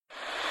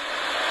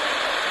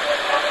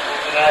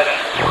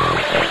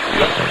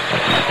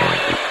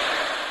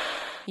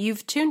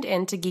You've tuned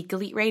in to Geek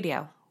Elite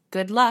Radio.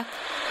 Good luck.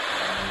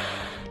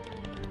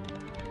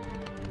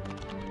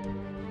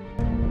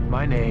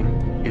 My name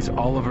is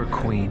Oliver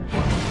Queen.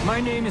 My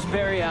name is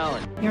Barry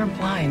Allen. You're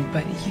blind,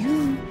 but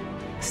you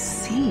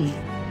see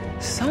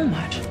so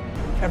much.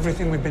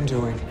 Everything we've been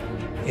doing,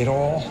 it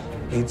all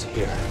leads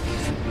here.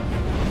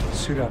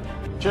 Suit up.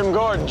 Jim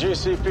Gordon,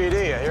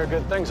 GCPD. I hear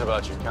good things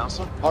about you,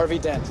 Counselor. Harvey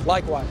Dent.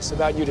 Likewise,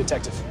 about you,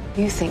 Detective.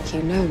 You think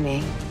you know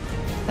me,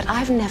 but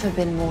I've never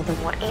been more than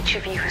what each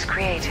of you has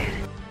created.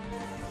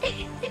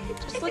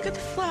 Just look at the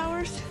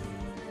flowers.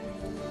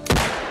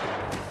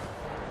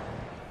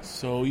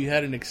 So you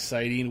had an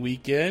exciting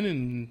weekend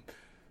in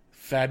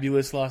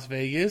fabulous Las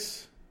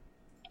Vegas.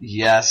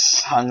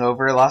 Yes,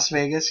 hungover Las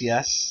Vegas,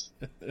 yes.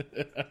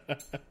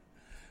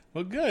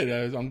 Well,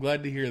 good. I'm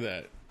glad to hear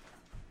that.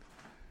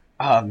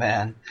 Oh,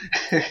 man.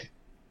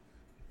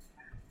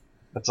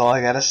 That's all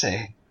I gotta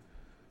say.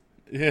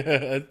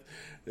 Yeah,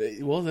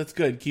 well, that's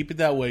good. Keep it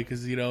that way,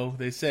 because, you know,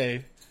 they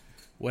say,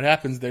 what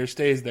happens there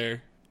stays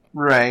there.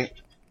 Right.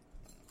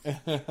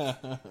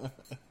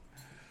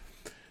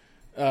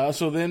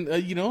 So then,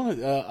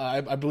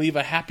 I believe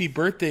a happy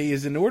birthday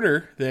is in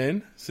order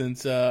then,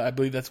 since I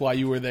believe that's why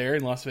you were there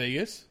in Las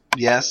Vegas.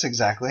 Yes,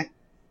 exactly.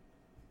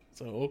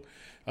 So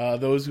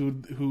those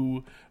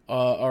who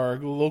are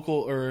local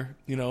or,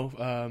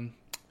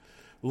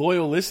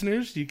 loyal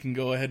listeners, you can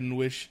go ahead and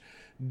wish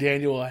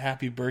Daniel a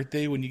happy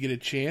birthday when you get a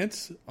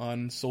chance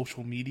on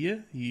social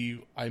media.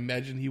 I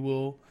imagine he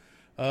will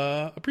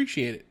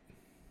appreciate it.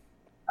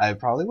 I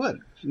probably would.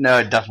 No,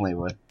 I definitely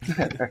would.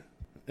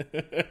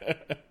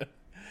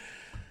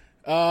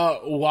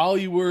 While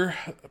you were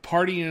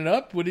partying it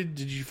up, did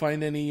you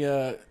find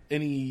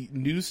any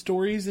news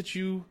stories that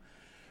you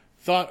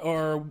thought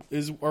are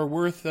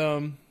worth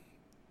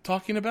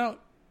talking about?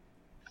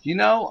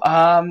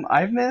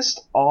 I've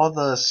missed all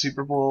the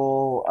Super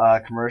Bowl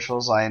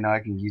commercials. I know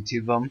I can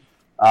YouTube them.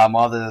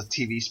 All the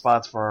TV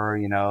spots for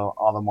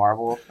all the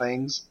Marvel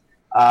things.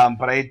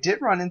 But I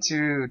did run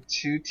into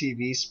 2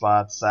 TV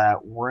spots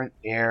that weren't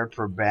aired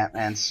for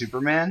Batman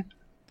Superman,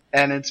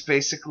 and it's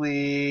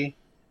basically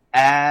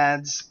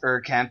ads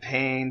or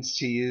campaigns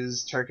to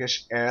use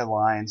Turkish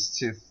Airlines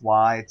to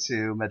fly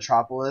to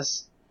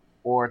Metropolis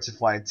or to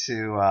fly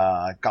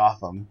to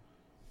Gotham.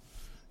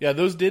 Yeah,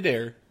 those did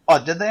air.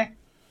 Oh, did they?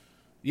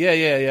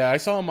 Yeah. I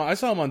saw them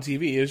on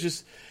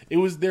TV. It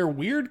was their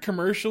weird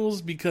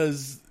commercials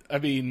because, I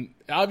mean,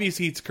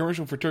 obviously it's a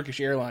commercial for Turkish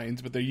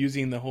Airlines, but they're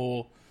using the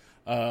whole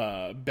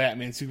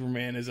Batman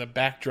Superman as a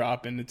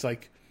backdrop, and it's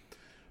like,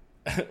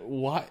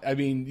 why? I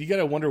mean, you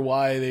gotta wonder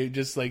why they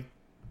just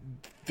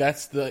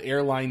that's the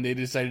airline they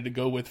decided to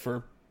go with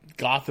for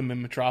Gotham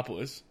and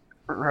Metropolis.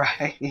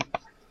 Right.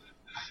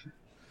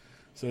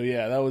 So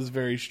yeah, that was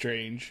very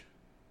strange.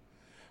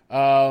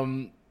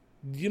 I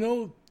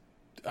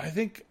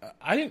think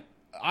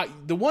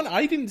the one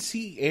I didn't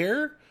see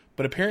air,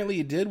 but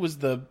apparently it did, was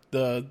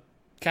the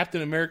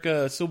Captain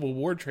America Civil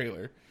War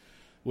trailer,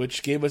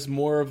 which gave us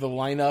more of the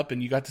lineup,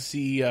 and you got to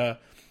see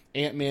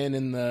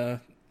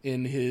Ant-Man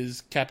in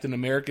his Captain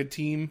America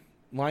team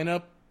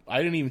lineup. I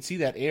didn't even see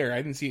that air.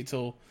 I didn't see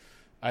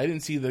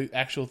the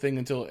actual thing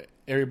until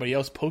everybody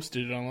else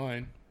posted it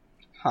online.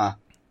 Huh.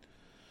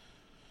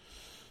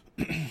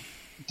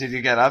 Did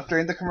you get up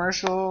during the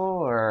commercial,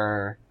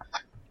 or?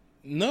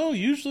 No,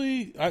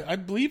 usually I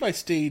believe I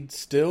stayed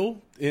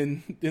still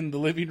in the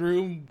living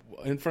room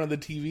in front of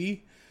the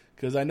TV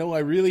because I know I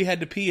really had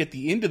to pee at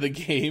the end of the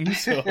game.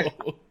 So,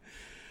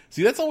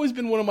 see, that's always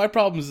been one of my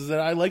problems, is that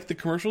I like the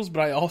commercials,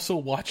 but I also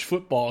watch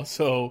football.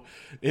 So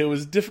it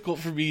was difficult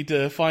for me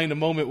to find a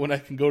moment when I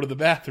can go to the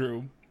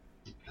bathroom.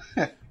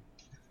 I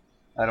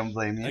don't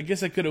blame you. I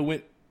guess I could have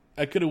went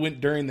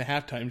during the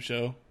halftime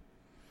show.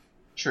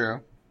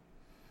 True.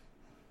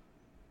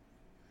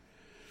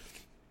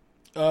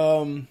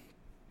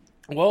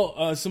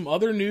 Some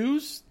other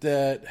news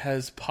that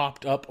has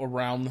popped up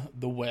around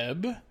the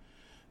web.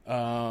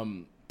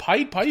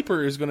 Pied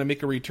Piper is going to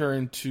make a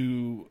return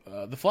to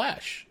The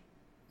Flash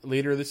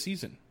later this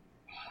season.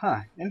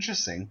 Huh,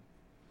 interesting.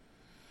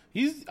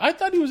 I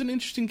thought he was an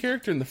interesting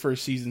character in the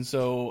first season,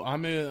 so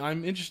I'm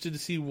interested to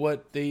see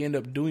what they end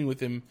up doing with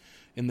him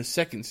in the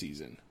second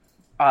season.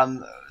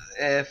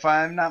 If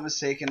I'm not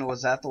mistaken,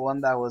 was that the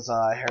one that was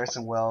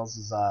Harrison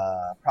Wells'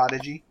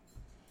 prodigy?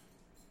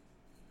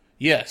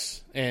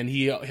 Yes, and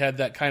he had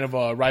that kind of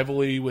a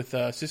rivalry with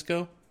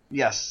Cisco.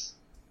 Yes.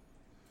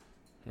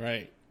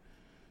 Right.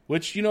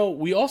 Which,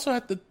 we also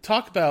have to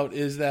talk about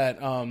is that,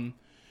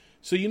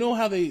 so you know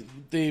how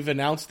they've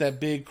announced that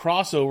big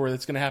crossover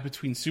that's going to happen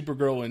between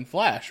Supergirl and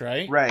Flash,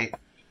 right? Right.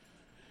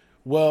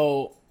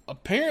 Well,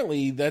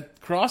 apparently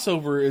that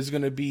crossover is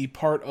going to be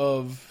part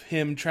of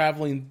him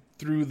traveling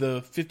through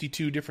the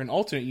 52 different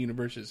alternate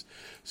universes.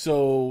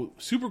 So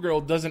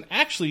Supergirl doesn't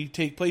actually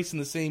take place in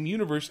the same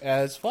universe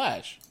as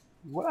Flash.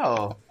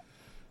 Whoa.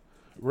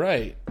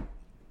 Right.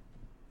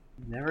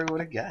 Never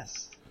would have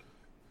guessed.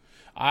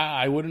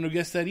 I wouldn't have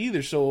guessed that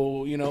either.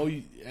 So,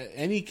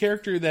 any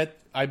character that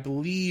I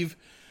believe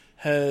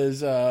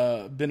has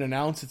been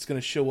announced it's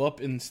going to show up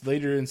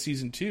later in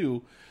season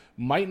 2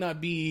 might not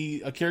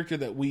be a character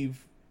that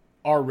we've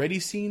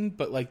already seen,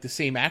 but like the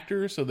same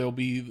actor. So there'll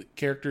be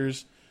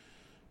characters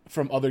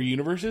from other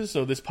universes.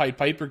 So this Pied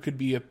Piper could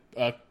be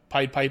a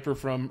Pied Piper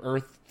from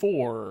Earth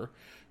 4 or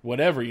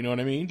whatever. You know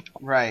what I mean?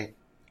 Right.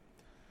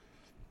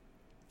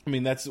 I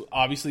mean, that's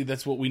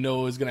what we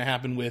know is going to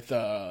happen with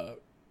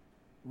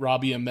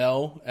Robbie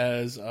Amell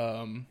as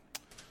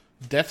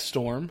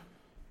Deathstorm.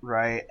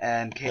 Right,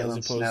 and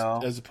Caitlin Snow.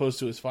 As opposed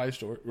to his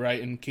 5-star.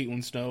 Right, and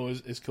Caitlin Snow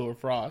is Killer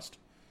Frost.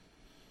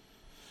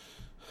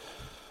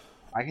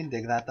 I can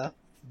dig that, though.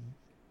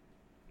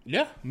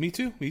 Yeah, me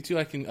too.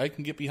 I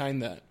can get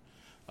behind that.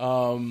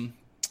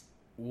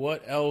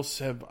 What else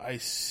have I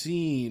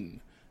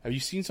seen? Have you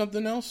seen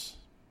something else?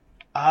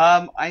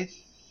 I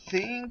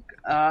think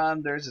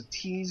there's a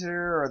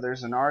teaser, or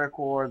there's an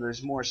article, or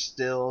there's more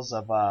stills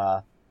of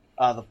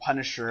the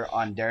Punisher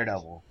on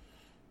Daredevil.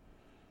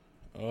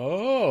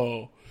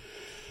 Oh,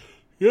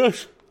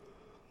 yes.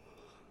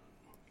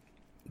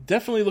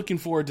 Definitely looking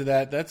forward to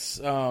that. That's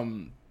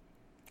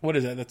what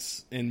is that?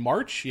 That's in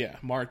March? Yeah,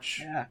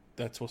 March. Yeah.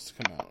 That's supposed to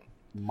come out.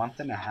 Month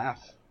and a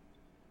half.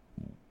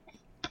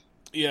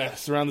 Yeah,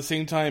 it's around the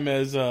same time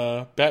as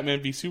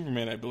Batman v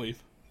Superman, I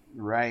believe.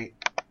 Right.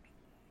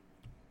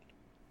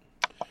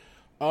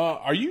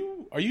 Are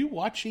you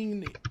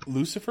watching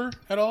Lucifer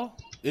at all?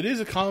 It is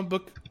a comic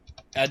book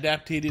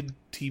adapted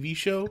TV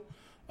show.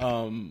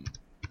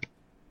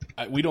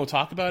 We don't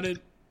talk about it.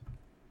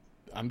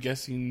 I'm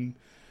guessing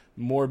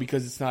more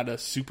because it's not a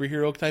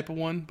superhero type of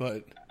one.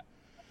 But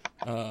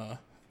are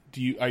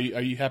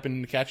you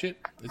happening to catch it?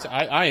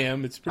 I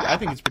am. I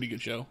think it's a pretty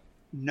good show.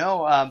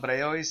 No, but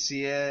I always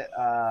see it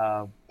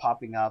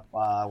popping up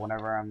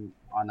whenever I'm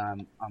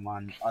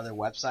on other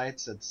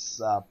websites. It's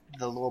the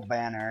little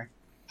banner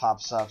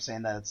pops up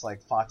saying that it's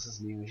like Fox's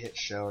new hit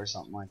show or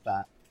something like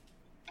that.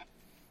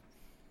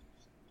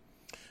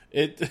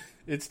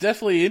 It's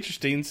definitely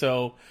interesting.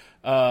 So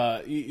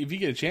if you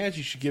get a chance,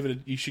 you should give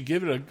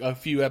it a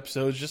few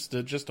episodes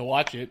just to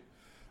watch it.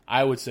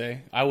 I would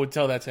say. I would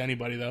tell that to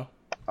anybody though.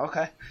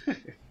 Okay.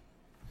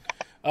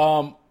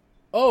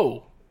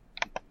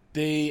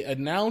 They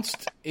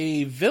announced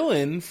a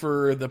villain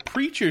for the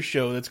Preacher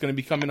show that's going to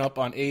be coming up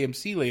on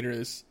AMC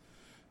later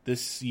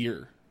this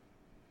year.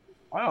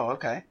 Oh,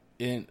 okay.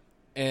 And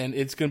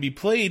it's going to be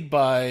played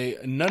by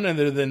none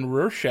other than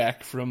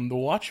Rorschach from The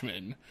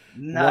Watchmen.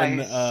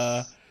 Nice.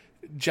 One,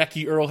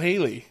 Jackie Earl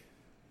Haley.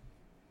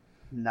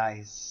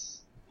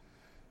 Nice.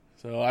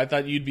 So I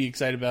thought you'd be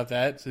excited about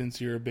that since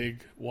you're a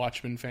big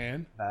Watchmen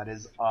fan. That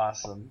is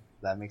awesome.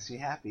 That makes me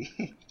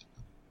happy.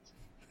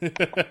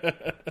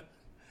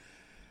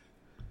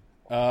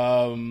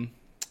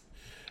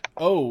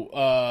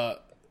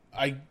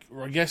 I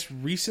guess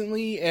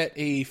recently at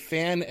a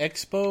fan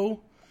expo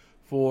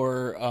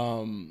for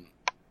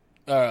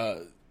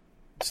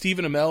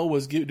Stephen Amell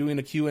was doing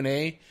a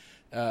Q&A.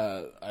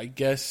 I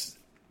guess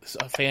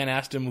a fan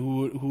asked him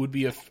who would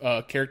be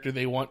a character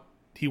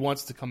he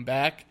wants to come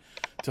back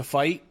to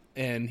fight,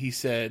 and he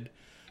said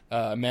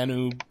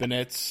Manu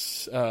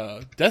Bennett's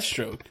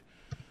Deathstroke.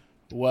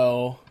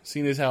 Well,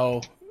 seeing as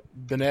how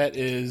Bennett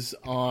is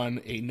on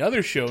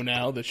another show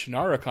now, the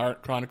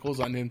Shannara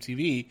Chronicles on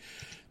MTV,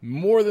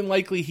 more than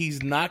likely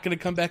he's not going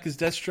to come back as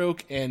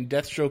Deathstroke, and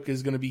Deathstroke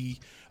is going to be,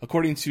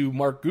 according to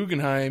Mark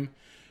Guggenheim,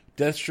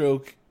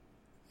 Deathstroke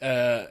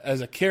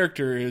as a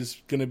character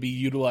is going to be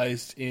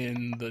utilized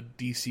in the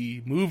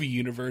DC movie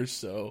universe,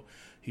 so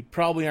he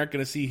probably aren't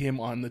going to see him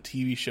on the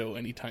TV show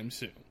anytime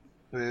soon.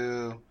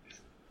 Boo.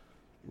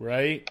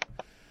 Right?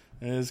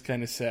 It is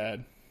kind of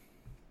sad.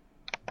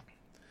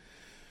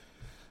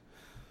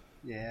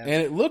 Yeah.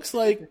 And it looks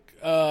like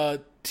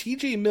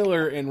T.J.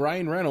 Miller and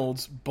Ryan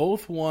Reynolds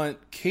both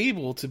want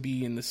Cable to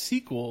be in the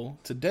sequel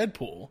to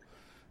Deadpool.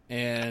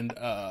 And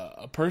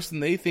a person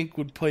they think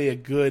would play a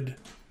good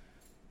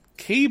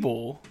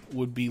Cable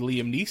would be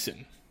Liam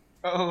Neeson.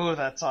 Oh,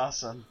 that's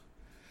awesome.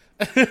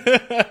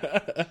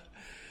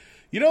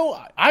 You know,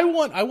 I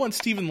want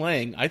Stephen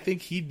Lang. I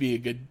think he'd be a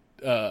good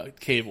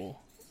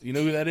Cable. You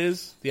know who that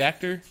is? The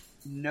actor?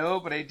 No,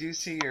 but I do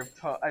see your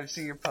I've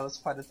seen your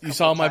post quite a couple You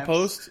saw my times.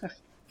 post?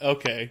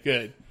 Okay,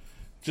 good.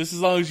 Just as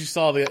long as you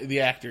saw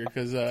the actor,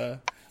 because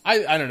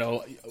I don't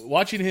know,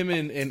 watching him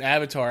in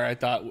Avatar, I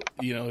thought,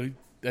 you know,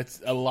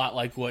 that's a lot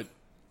like what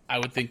I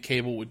would think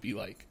Cable would be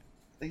like.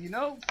 You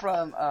know,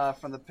 from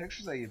the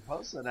pictures that you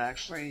posted,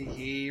 actually,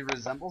 he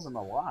resembles him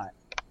a lot.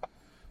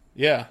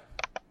 Yeah,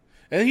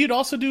 and he'd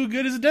also do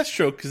good as a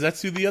Deathstroke, because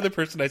that's who the other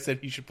person I said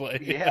he should play.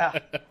 Yeah.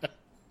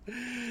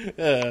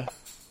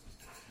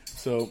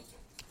 So,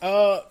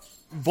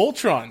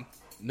 Voltron.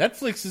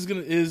 Netflix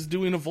is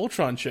doing a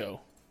Voltron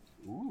show.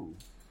 Ooh.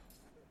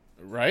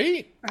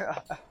 Right?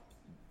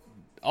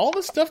 All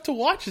the stuff to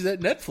watch is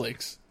at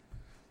Netflix.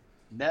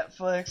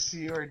 Netflix,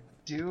 you are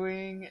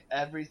doing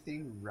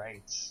everything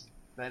right.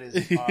 That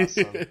is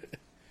awesome.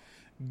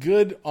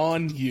 Good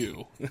on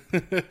you.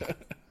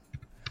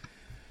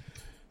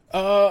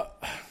 I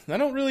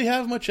don't really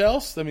have much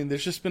else. I mean,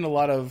 there's just been a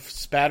lot of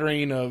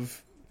spattering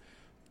of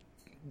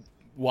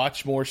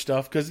watch more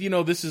stuff because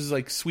this is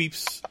like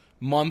sweeps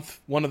month,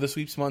 one of the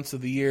sweeps months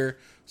of the year.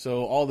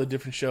 So all the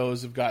different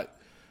shows have got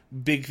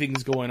big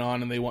things going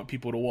on, and they want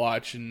people to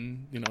watch.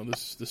 And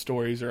the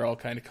stories are all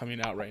kind of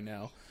coming out right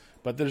now.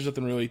 But there's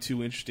nothing really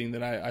too interesting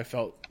that I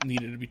felt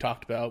needed to be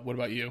talked about. What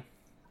about you?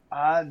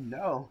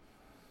 No.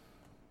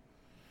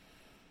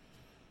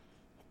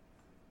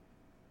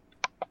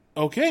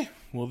 Okay,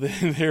 well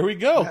then there we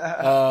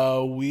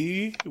go.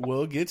 We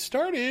will get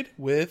started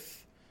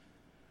with.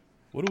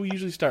 What do we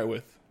usually start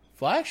with?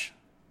 Flash?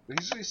 We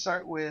usually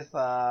start with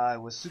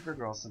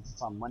Supergirl since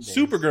it's on Monday.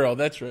 Supergirl,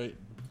 that's right.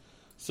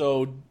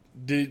 So,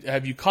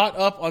 have you caught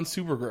up on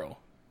Supergirl?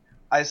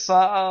 I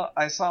saw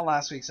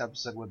last week's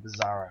episode with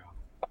Bizarro.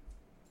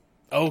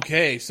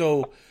 Okay,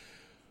 so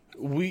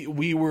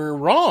we were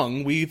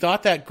wrong. We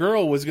thought that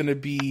girl was going to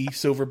be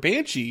Silver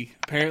Banshee.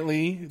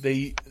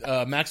 Apparently,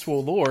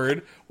 Maxwell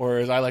Lord, or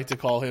as I like to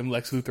call him,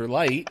 Lex Luthor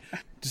Light,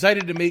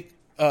 decided to make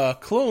a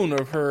clone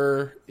of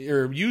her,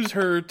 or use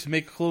her to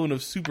make a clone of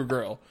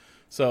Supergirl.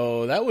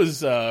 So that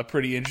was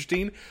pretty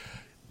interesting.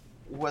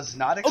 Was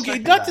not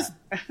expecting that.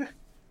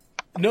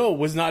 No,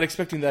 was not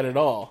expecting that at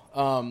all.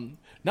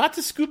 Not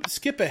to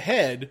skip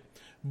ahead,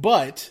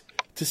 but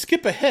to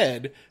skip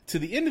ahead to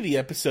the end of the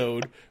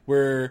episode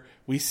where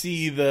we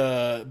see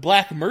the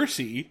Black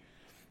Mercy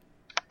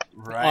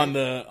on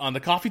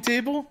the coffee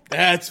table.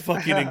 That's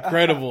fucking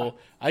incredible.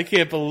 I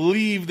can't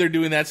believe they're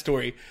doing that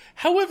story.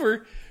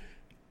 However,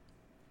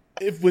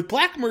 if with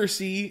Black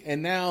Mercy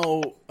and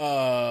now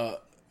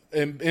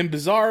and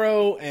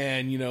Bizarro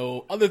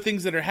and other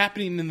things that are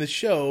happening in the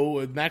show,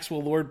 with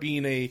Maxwell Lord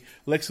being a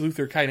Lex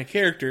Luthor kind of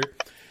character,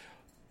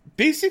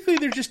 basically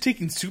they're just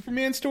taking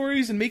Superman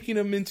stories and making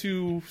them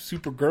into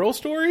Supergirl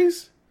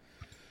stories.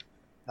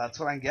 That's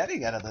what I'm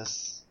getting out of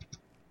this.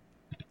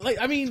 I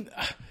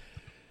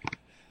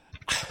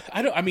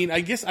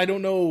guess I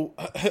don't know.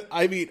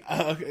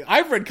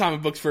 I've read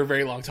comic books for a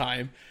very long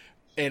time,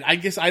 and I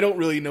guess I don't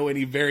really know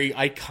any very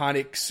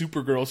iconic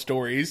Supergirl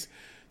stories.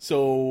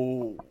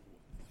 So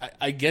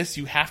I guess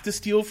you have to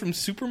steal from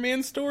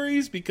Superman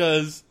stories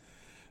because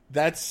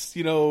that's,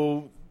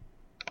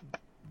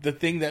 the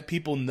thing that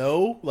people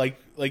know. Like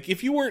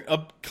if you weren't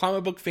a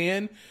comic book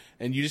fan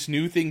and you just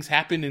knew things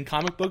happened in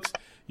comic books,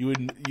 you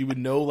would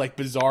know like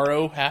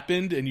Bizarro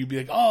happened and you'd be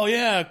like, oh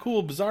yeah,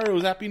 cool, Bizarro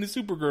is happening to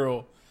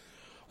Supergirl.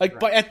 Like,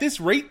 but at this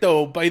rate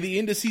though, by the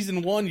end of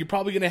season 1, you're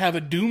probably going to have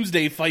a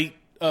Doomsday fight,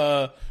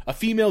 a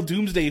female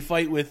Doomsday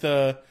fight with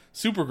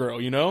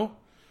Supergirl,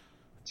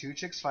 2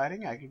 chicks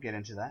fighting? I could get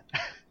into that.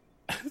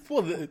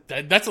 Well,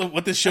 that's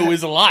what this show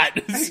is a lot.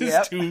 It's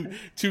just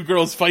two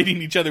girls fighting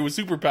each other with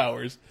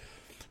superpowers.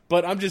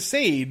 But I'm just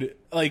saying,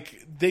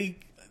 like,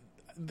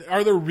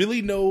 are there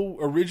really no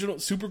original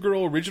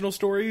Supergirl original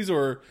stories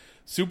or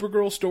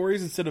Supergirl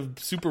stories instead of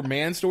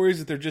Superman stories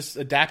that they're just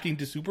adapting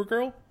to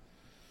Supergirl?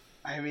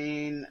 I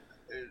mean,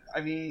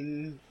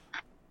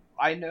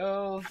 I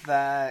know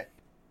that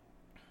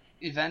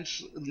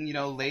eventually,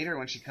 later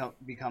when she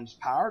becomes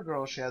Power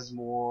Girl, she has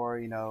more,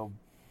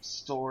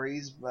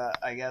 stories, but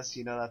I guess,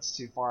 that's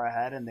too far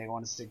ahead and they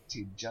want to stick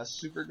to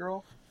just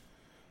Supergirl.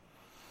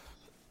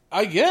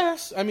 I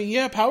guess. I mean,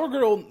 yeah, Power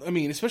Girl,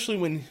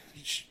 especially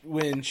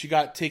when she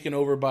got taken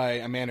over by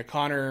Amanda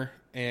Connor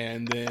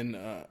and then,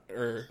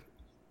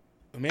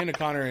 Amanda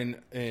Connor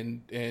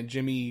and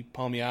Jimmy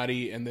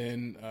Palmiotti, and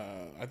then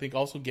I think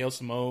also Gail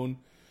Simone.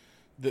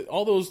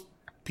 All those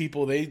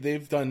people,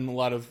 they've done a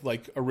lot of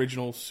like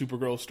original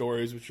Supergirl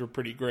stories, which are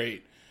pretty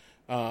great.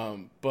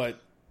 But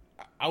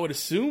I would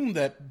assume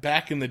that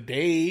back in the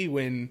day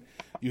when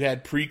you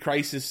had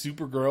pre-crisis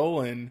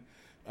Supergirl and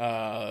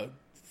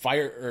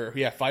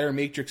Fire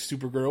Matrix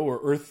Supergirl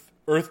or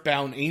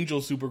Earthbound Angel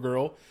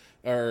Supergirl,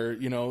 or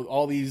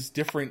all these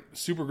different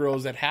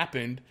Supergirls that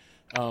happened,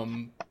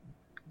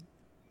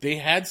 they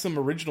had some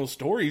original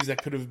stories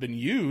that could have been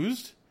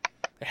used.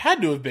 It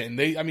had to have been.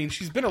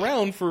 She's been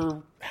around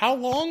for how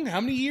long?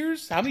 How many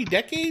years? How many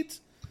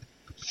decades?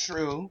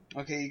 True.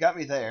 Okay, you got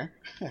me there.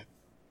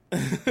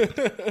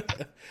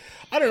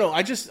 I don't know.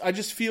 I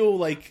just feel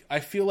like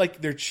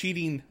they're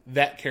cheating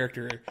that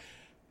character.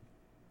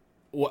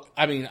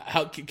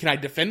 How can I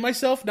defend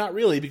myself? Not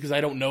really, because I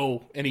don't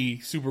know any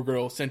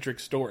Supergirl centric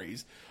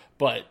stories.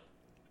 But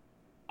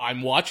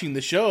I'm watching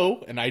the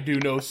show, and I do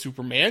know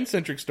Superman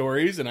centric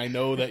stories, and I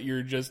know that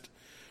you're just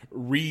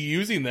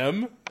reusing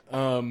them.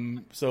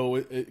 So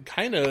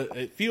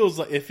it feels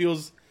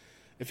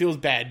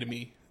bad to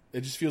me.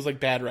 It just feels like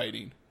bad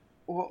writing.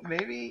 Well,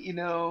 maybe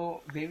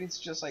it's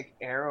just like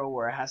Arrow,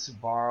 where it has to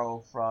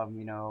borrow from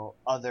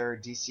other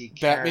DC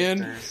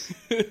characters.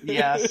 Batman?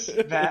 Yes,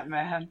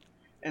 Batman.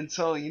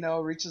 Until it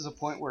reaches a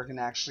point where it can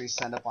actually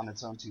stand up on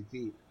its own 2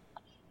 feet.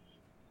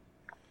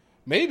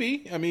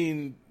 Maybe.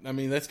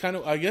 That's kind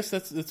of. I guess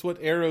that's what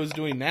Arrow's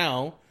doing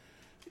now.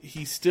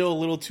 He's still a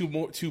little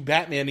too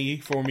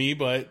Batman-y for me,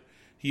 but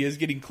he is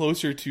getting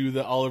closer to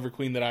the Oliver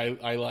Queen that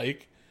I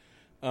like.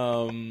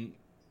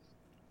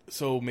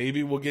 So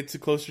maybe we'll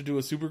get closer to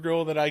a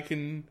Supergirl that I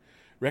can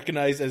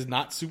recognized as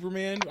not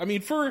Superman. I mean,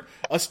 for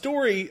a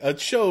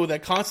show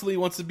that constantly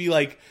wants to be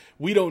like,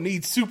 we don't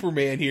need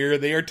Superman here,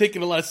 they are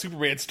taking a lot of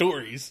Superman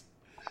stories.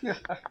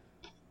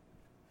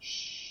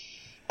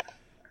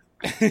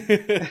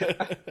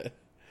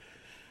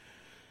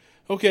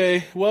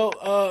 Okay, well,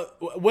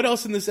 what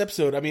else in this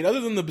episode? I mean,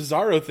 other than the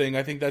Bizarro thing,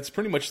 I think that's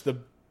pretty much the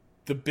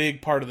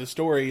big part of the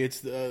story.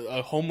 It's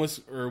a homeless,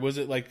 or was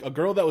it like a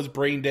girl that was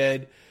brain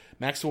dead,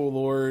 Maxwell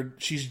Lord.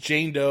 She's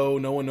Jane Doe.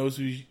 No one knows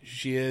who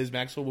she is.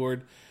 Maxwell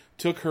Lord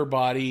took her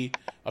body.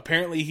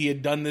 Apparently, he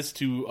had done this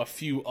to a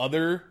few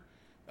other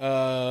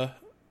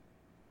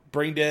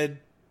brain dead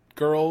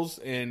girls,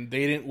 and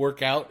they didn't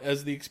work out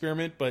as the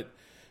experiment. But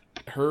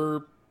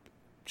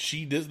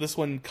this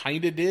one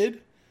kind of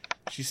did.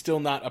 She's still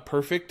not a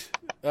perfect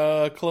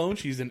clone.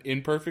 She's an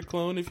imperfect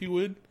clone, if you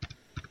would.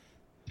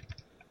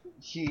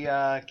 He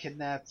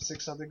kidnapped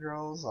 6 other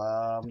girls.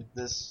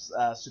 This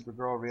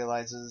Supergirl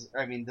realizes,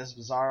 this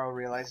Bizarro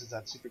realizes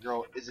that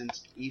Supergirl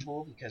isn't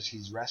evil because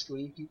she's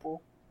rescuing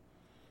people.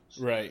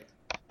 Right.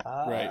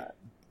 Right.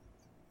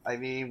 I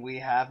mean, we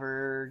have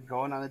her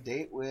going on a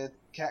date with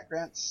Cat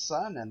Grant's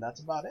son, and that's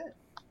about it.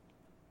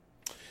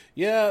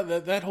 Yeah,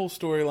 that whole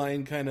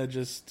storyline kind of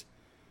just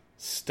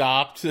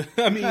stopped.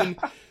 I mean,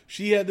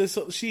 she had this.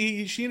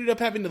 She ended up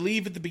having to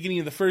leave at the beginning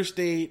of the first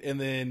date, and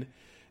then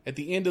at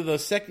the end of the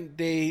second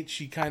date,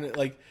 she kind of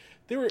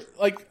they were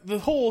like, the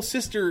whole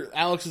sister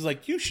Alex is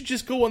like, you should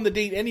just go on the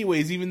date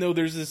anyways, even though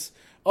there's this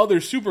other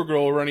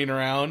Supergirl running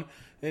around.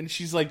 And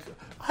she's like,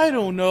 I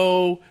don't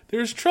know,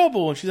 there's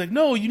trouble. And she's like,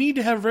 no, you need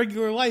to have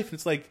regular life. And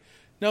it's like,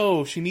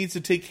 no, she needs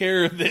to take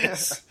care of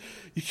this.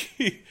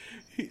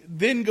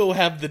 Then go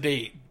have the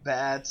date.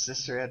 Bad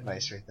sister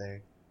advice right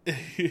there.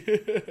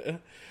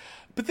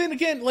 But then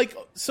again,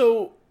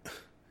 so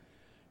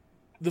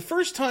the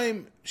first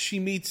time she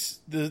meets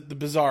the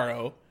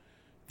Bizarro,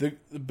 the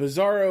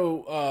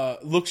Bizarro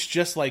looks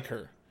just like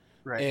her.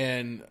 Right.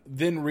 And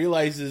then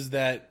realizes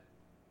that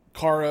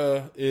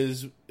Kara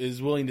is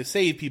willing to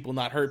save people,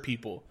 not hurt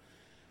people.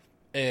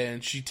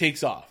 And she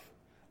takes off.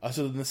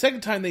 So then the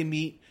second time they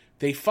meet,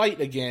 they fight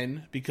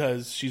again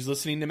because she's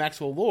listening to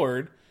Maxwell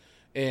Lord,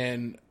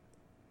 and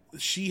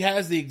she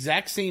has the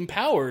exact same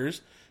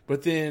powers,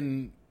 but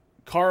then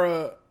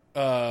Kara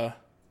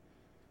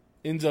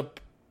ends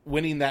up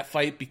winning that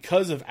fight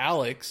because of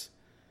Alex.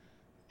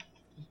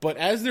 But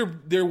as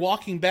they're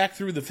walking back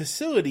through the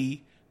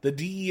facility, the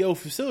DEO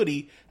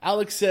facility,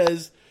 Alex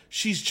says,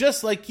 she's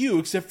just like you,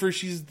 except for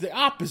she's the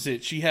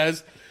opposite. She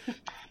has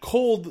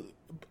cold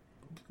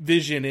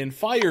vision and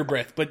fire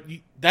breath, but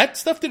that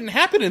stuff didn't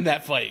happen in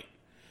that fight.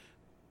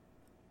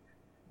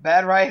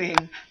 Bad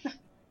writing.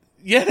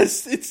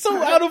 Yes, it's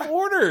so out of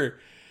order.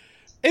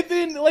 And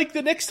then,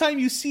 the next time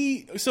you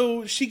see...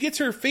 So, she gets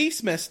her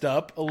face messed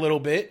up a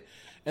little bit,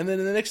 and then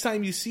the next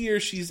time you see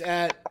her, she's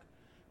at...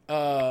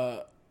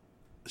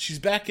 she's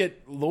back at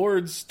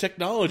Lord's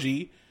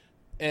technology,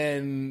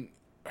 and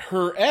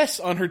her S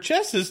on her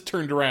chest is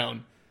turned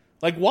around.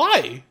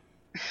 Why?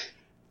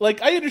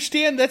 I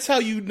understand that's how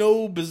you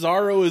know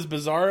Bizarro is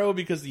Bizarro,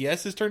 because the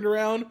S is turned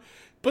around,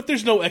 but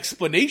there's no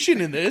explanation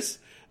in this.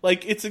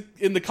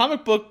 In the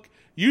comic book,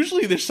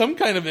 usually there's some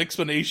kind of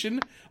explanation.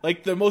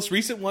 The most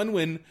recent one,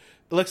 when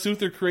Lex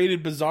Luthor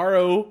created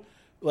Bizarro,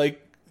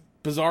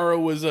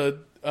 Bizarro was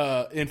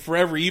in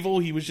Forever Evil,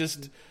 he was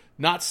just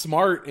not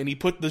smart, and he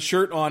put the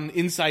shirt on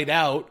inside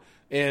out,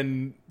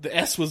 and the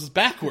S was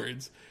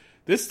backwards.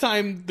 This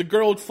time, the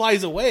girl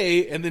flies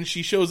away, and then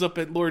she shows up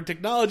at Lord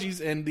Technologies,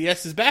 and the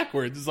S is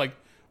backwards. It's like,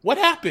 what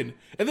happened?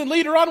 And then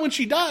later on, when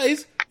she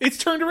dies, it's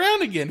turned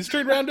around again. It's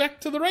turned around back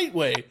to the right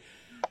way.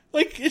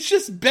 It's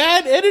just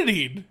bad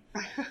editing.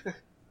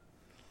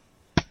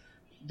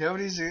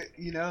 Nobody's,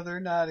 they're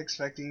not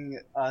expecting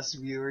us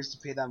viewers to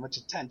pay that much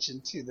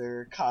attention to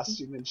their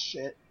costume and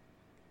shit.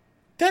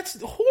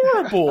 That's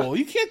horrible.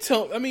 You can't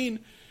tell. I mean,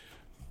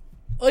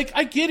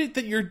 I get it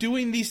that you're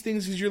doing these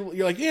things because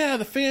you're like, yeah,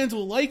 the fans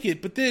will like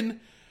it, but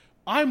then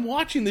I'm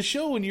watching the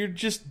show and you're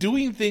just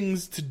doing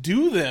things to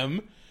do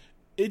them.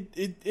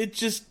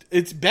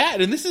 It's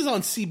bad. And this is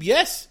on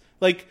CBS.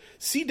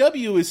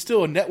 CW is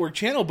still a network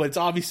channel, but it's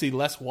obviously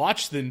less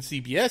watched than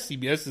CBS.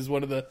 CBS is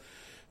one of the,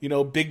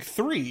 big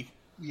three.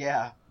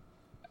 Yeah.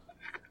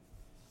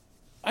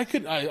 I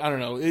don't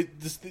know. It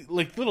just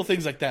little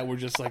things like that were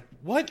just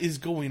what is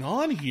going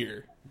on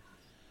here?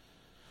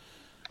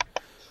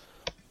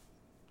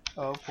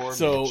 Oh, poor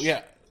So, Mitch.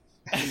 yeah.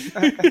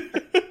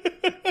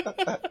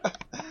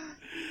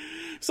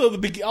 So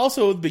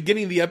also at the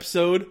beginning of the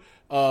episode,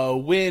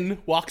 Wynn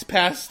walks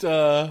past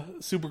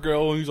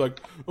Supergirl and he's like,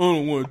 I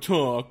don't want to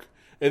talk.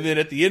 And then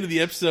at the end of the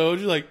episode,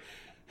 she's like,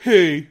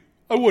 hey,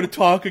 I want to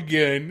talk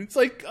again. It's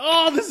like,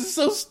 oh, this is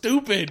so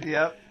stupid.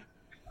 Yep.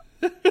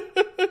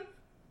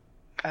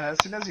 As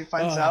soon as he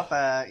finds out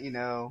that,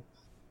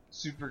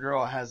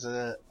 Supergirl has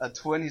a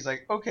twin, he's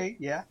like, okay,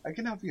 yeah, I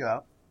can help you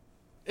out.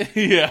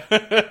 Yeah.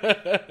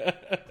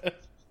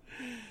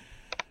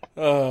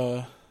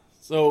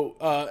 So,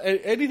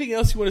 anything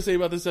else you want to say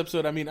about this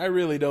episode? I mean, I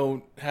really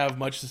don't have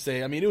much to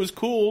say. I mean, it was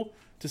cool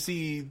to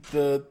see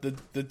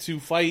the two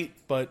fight,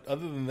 but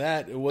other than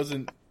that, it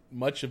wasn't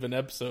much of an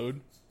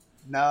episode.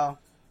 No.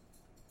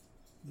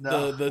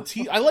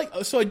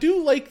 I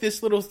do like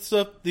this little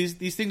stuff,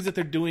 these things that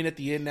they're doing at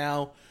the end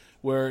now,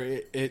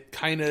 where it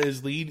kind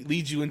of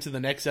leads you into the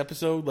next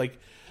episode. Like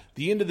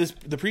the end of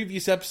the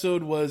previous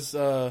episode was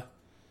the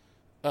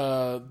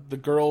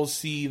girls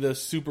see the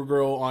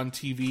Supergirl on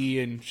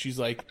TV, and she's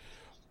like,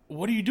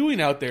 "What are you doing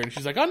out there?" And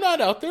she's like, "I'm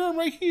not out there, I'm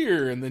right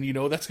here." And then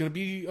that's going to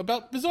be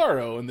about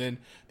Bizarro. And then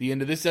the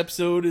end of this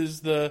episode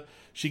is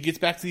she gets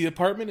back to the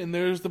apartment, and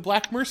there's the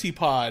Black Mercy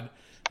pod.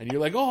 And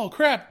you're like, oh,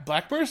 crap,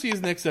 Black Mercy is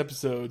next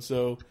episode.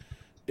 So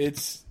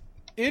it's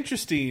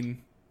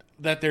interesting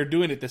that they're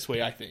doing it this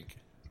way, I think.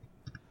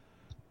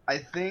 I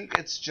think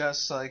it's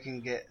just so I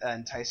can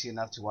entice you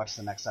enough to watch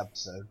the next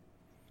episode.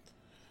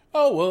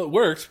 Oh, well, it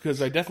works,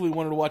 because I definitely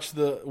want to watch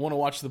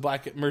the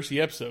Black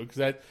Mercy episode,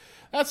 because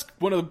that's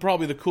one of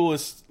probably the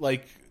coolest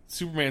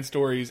Superman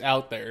stories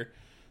out there.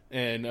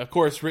 And, of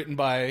course, written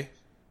by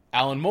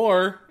Alan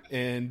Moore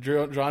and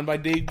drawn by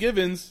Dave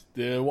Gibbons,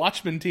 the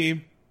Watchmen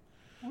team.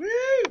 Woo!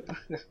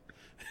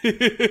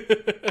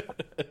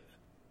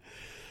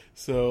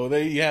 So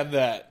there you have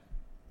that.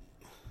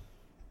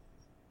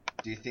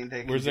 Do you think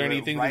they can Was there do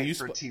anything it right that you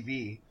for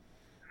TV?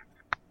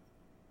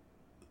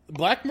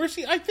 Black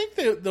Mercy, I think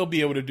they'll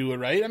be able to do it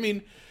right. I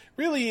mean,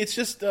 really, it's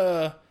just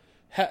her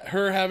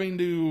having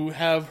to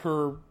have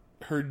her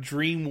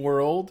dream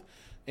world,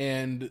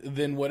 and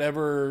then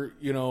whatever,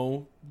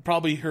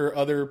 probably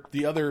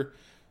the other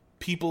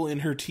people in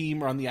her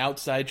team are on the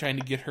outside trying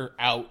to get her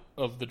out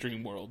of the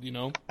dream world,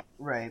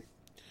 Right.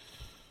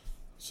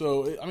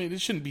 So, I mean, it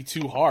shouldn't be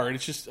too hard.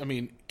 It's just, I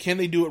mean, can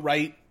they do it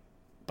right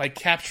by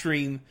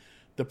capturing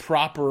the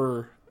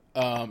proper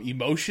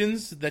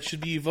emotions that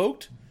should be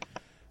evoked?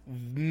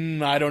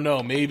 I don't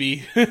know,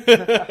 maybe.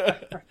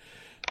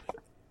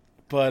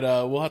 But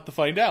we'll have to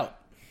find out.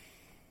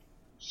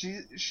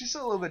 She's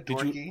a little bit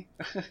dorky.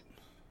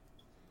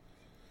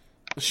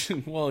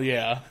 Well,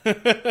 yeah.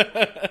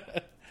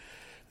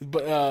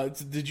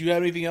 But did you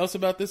have anything else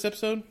about this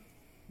episode?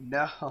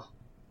 No.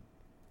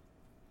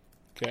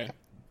 Okay.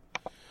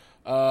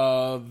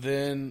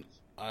 Then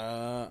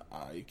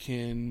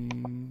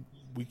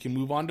we can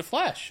move on to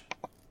Flash.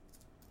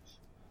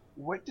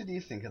 What did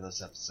you think of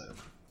this episode?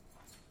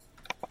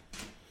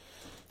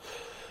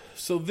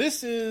 So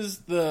this is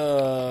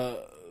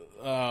the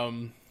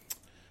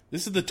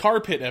Tar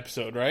Pit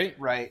episode, right?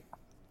 Right.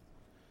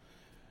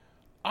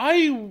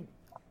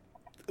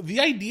 The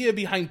idea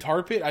behind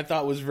Tar Pit I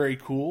thought was very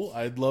cool.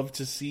 I'd love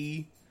to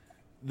see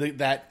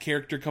that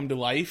character come to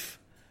life.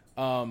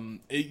 I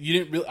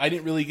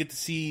didn't really get to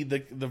see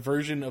the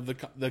version of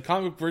the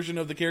comic version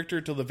of the character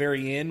till the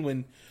very end,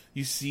 when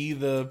you see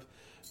the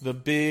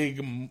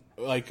big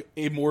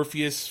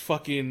amorphous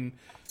fucking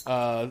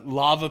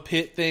lava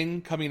pit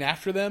thing coming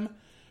after them.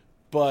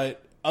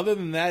 But other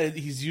than that,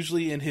 he's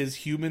usually in his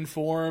human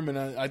form, and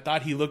I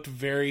thought he looked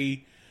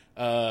very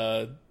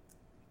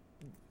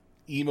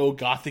emo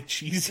gothic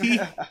cheesy.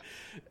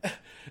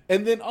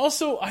 And then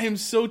also, I am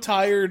so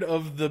tired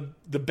of the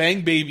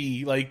Bang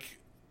Baby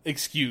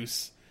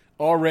excuse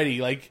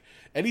already.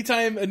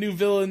 Anytime a new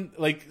villain,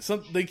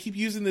 they keep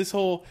using this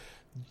whole,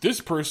 this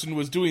person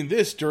was doing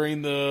this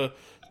during the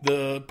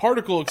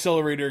particle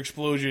accelerator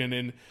explosion,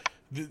 and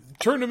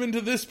turn him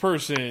into this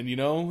person.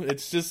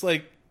 It's just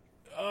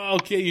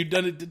okay, you've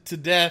done it to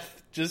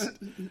death. Just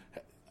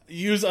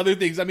use other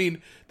things. I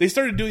mean, they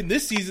started doing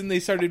this season. They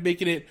started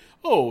making it,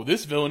 oh,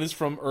 this villain is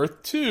from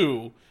Earth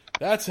 2.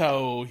 That's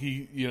how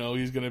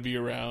he's going to be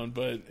around.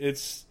 But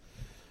it's,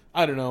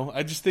 I don't know.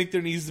 I just think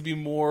there needs to be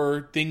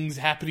more things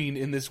happening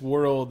in this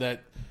world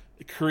that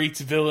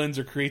creates villains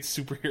or creates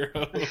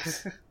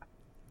superheroes.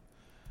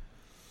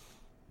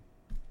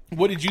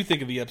 What did you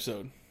think of the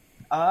episode?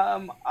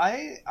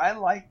 I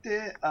liked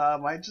it.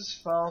 I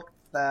just felt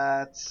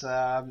that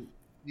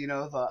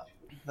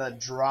the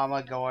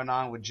drama going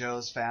on with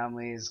Joe's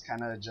family is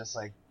kind of just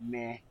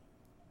meh.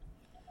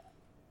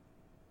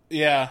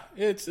 Yeah,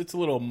 it's a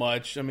little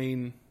much. I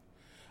mean,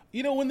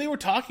 when they were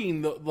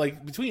talking,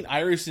 between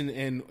Iris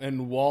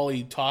and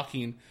Wally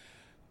talking,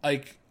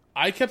 I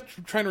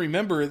kept trying to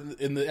remember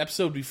in the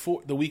episode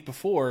before, the week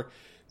before,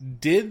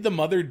 did the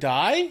mother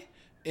die?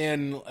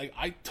 And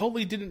I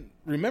totally didn't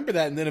remember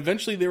that. And then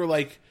eventually they were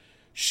like,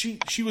 she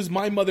was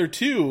my mother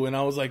too. And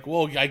I was like,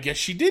 well, I guess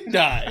she did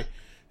die.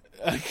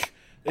 I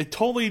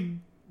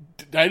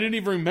didn't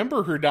even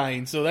remember her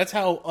dying. So that's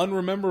how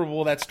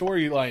unrememberable that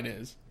storyline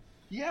is.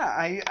 Yeah,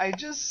 I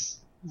just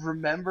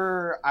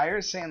remember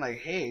Iris saying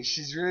hey,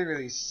 she's really,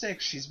 really sick.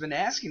 She's been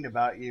asking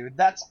about you.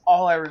 That's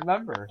all I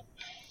remember.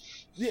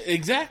 Yeah,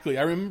 exactly.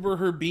 I remember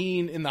her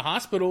being in the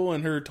hospital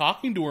and her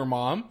talking to her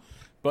mom,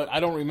 but I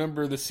don't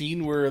remember the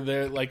scene where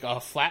they're a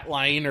flat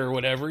line or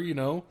whatever,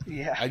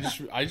 Yeah.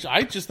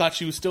 I just thought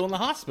she was still in the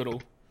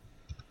hospital.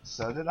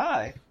 So did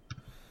I.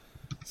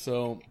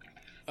 So,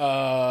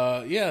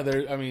 yeah,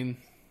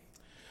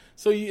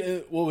 so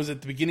what was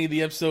it? The beginning of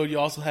the episode, you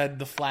also had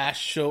the Flash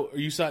show.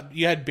 You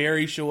had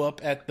Barry show up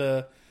at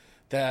the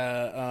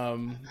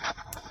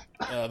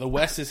the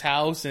West's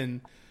house,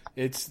 and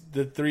it's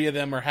the three of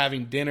them are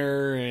having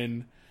dinner,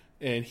 and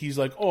he's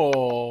like,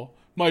 "Oh,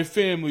 my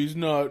family's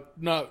not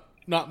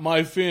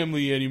my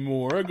family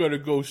anymore. I gotta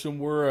go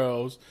somewhere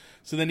else."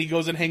 So then he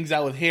goes and hangs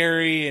out with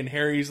Harry, and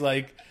Harry's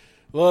like,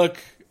 "Look,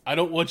 I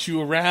don't want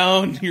you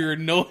around. You're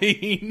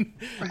annoying.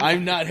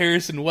 I'm not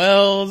Harrison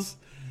Wells."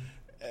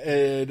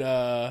 And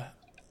I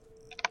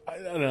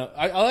don't know.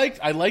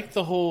 I like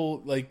the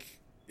whole like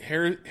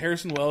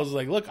Harrison Wells is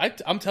like, "Look,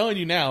 I'm telling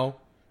you now,"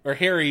 or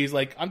Harry's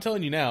like, "I'm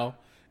telling you now.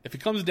 If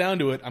it comes down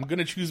to it, I'm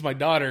gonna choose my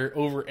daughter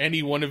over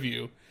any one of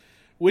you,"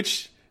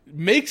 which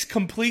makes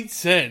complete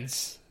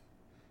sense.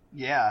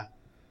 Yeah.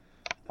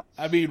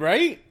 I mean,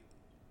 right?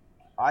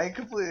 I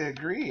completely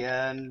agree,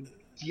 and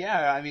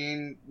yeah, I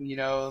mean, you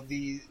know,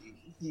 these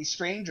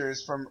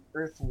strangers from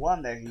Earth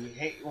 1 that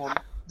he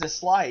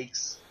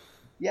dislikes,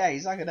 yeah,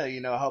 he's not gonna, you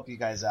know, help you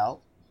guys out.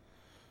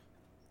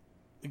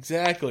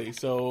 Exactly.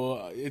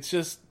 So it's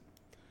just,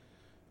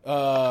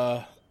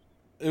 it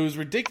was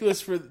ridiculous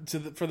for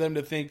them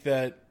to think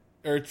that,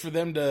 or for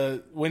them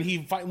to when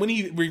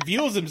he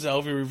reveals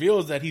himself, he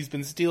reveals that he's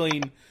been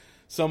stealing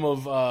some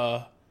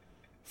of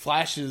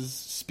Flash's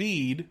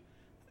speed,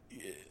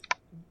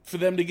 for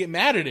them to get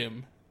mad at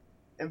him.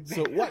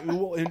 So what?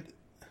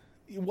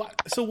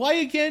 So why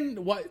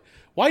again?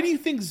 Why do you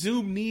think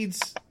Zoom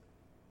needs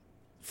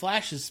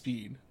Flash's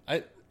speed?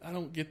 I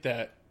don't get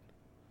that.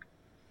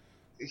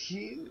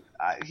 He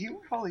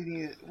would probably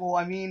need. Well,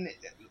 I mean,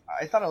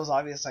 I thought it was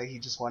obvious like he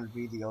just wanted to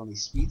be the only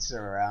speedster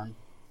around.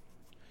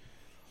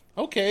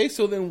 Okay,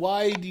 so then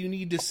why do you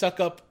need to suck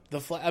up the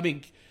Flash? I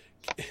mean,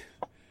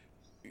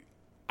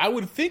 I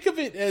would think of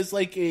it as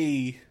like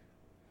a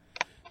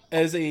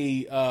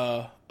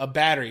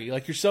battery,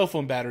 like your cell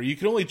phone battery. You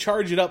can only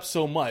charge it up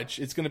so much.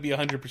 It's going to be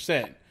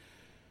 100%.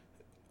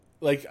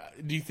 Like,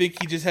 do you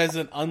think he just has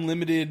an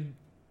unlimited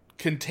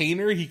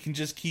container? He can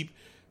just keep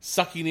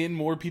sucking in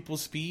more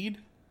people's speed?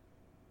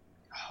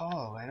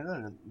 Oh, I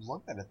never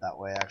looked at it that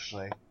way,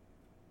 actually.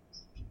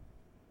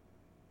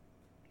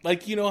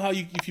 Like, you know how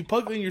if you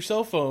plug in your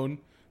cell phone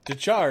to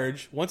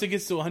charge, once it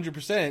gets to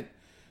 100%,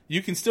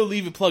 you can still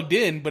leave it plugged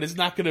in, but it's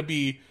not going to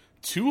be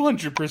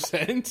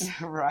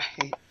 200%.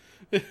 Right.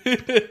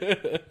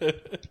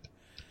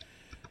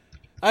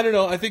 I don't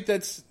know. I think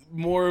that's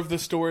more of the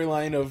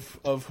storyline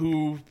of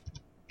who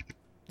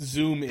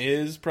Zoom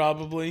is,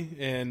 probably,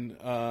 and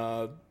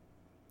I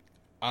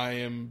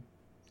am,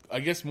 I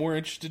guess, more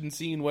interested in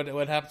seeing what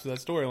happens to that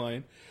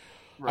storyline.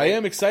 Right. I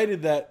am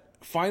excited that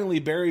finally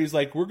Barry's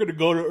like, we're going to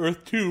go to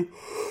Earth 2.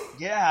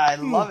 Yeah, I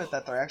love it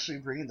that they're actually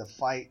bringing the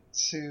fight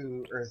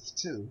to Earth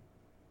 2.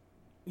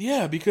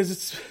 Yeah, because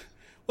it's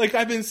like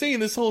I've been saying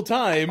this whole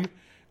time,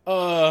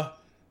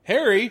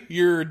 Harry,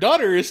 your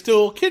daughter is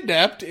still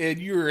kidnapped, and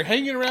you're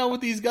hanging around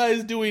with these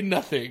guys doing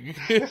nothing.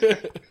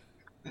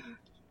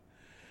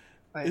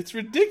 It's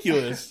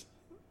ridiculous.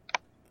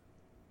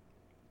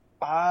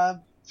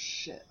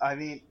 Shit. I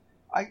mean,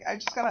 I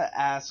just gotta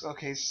ask,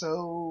 okay,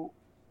 so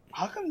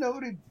how come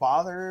nobody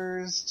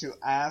bothers to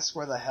ask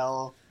where the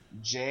hell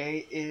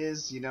Jay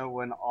is, you know,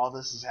 when all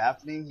this is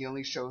happening? He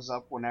only shows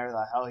up whenever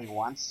the hell he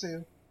wants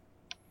to.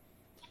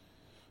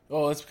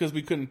 Oh, that's because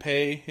we couldn't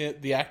pay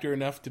the actor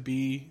enough to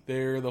be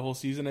there the whole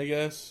season, I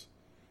guess.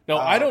 No,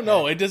 I don't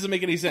know. It doesn't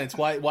make any sense.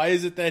 Why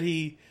is it that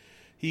he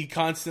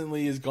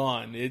constantly is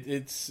gone?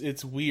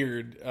 It's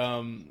weird.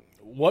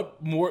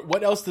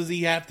 What else does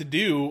he have to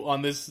do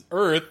on this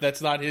Earth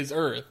that's not his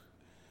Earth?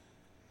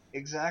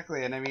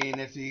 Exactly, and I mean,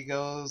 if he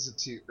goes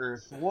to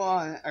Earth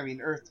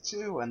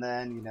 2, and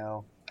then, you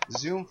know,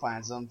 Zoom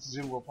finds him,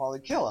 Zoom will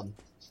probably kill him.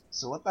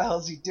 So what the hell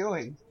is he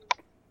doing?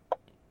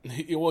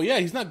 Well, yeah,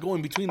 he's not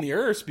going between the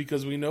Earths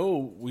because we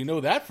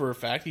know that for a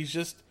fact. He's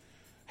just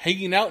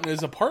hanging out in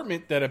his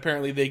apartment that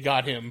apparently they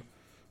got him.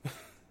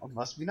 Well,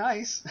 must be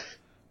nice.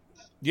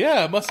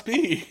 Yeah, it must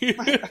be.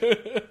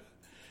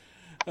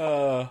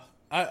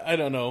 I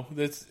don't know.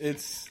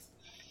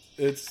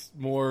 It's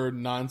more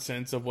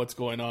nonsense of what's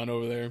going on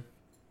over there.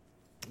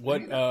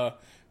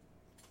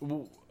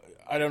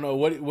 I don't know.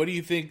 What do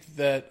you think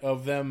that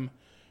of them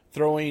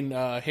throwing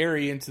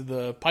Harry into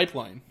the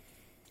pipeline?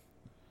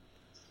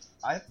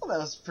 I thought that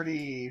was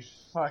pretty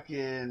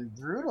fucking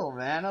brutal,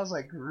 man. I was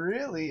like,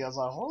 really? I was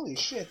like, holy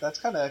shit, that's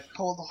kind of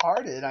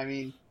cold-hearted. I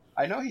mean,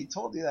 I know he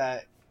told you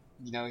that,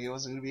 you know, he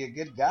wasn't going to be a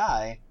good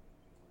guy,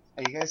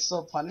 and you guys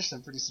still punished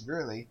him pretty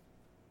severely.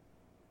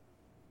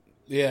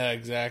 Yeah,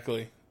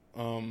 exactly.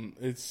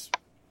 It's,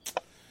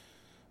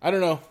 I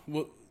don't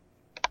know.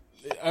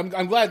 I'm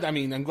glad. I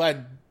mean, I'm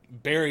glad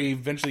Barry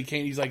eventually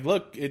came. He's like,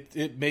 look,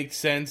 it makes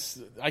sense.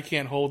 I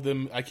can't hold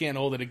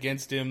it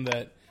against him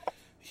that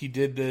he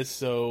did this.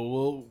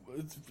 So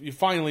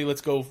finally,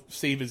 let's go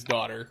save his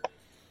daughter.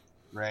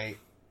 Right,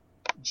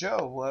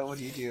 Joe. What would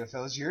you do if it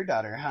was your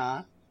daughter,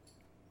 huh?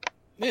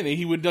 Yeah,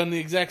 he would have done the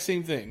exact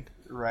same thing.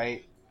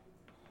 Right.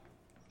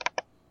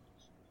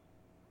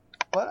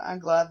 But I'm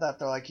glad that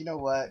they're like, you know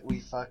what, we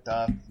fucked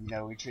up. You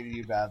know, we treated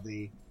you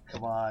badly.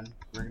 Come on,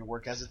 we're gonna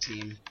work as a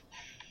team.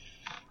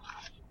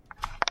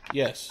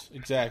 Yes,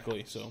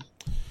 exactly. So,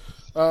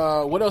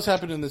 What else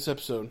happened in this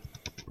episode?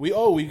 We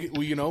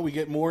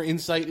get more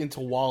insight into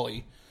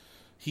Wally.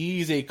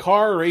 He's a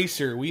car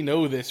racer. We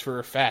know this for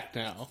a fact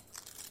now.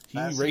 He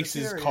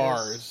races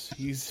cars.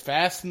 He's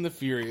Fast and the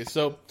Furious.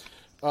 So,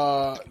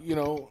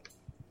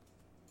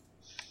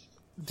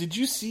 did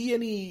you see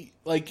any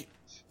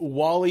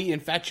Wally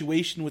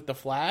infatuation with the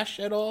Flash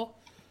at all?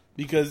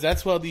 Because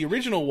that's what the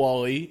original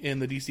Wally in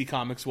the DC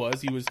Comics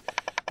was. He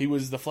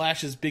was the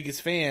Flash's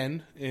biggest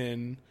fan,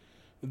 and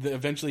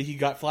eventually he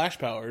got Flash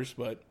powers.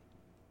 But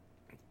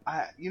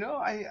I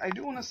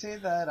do want to say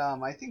that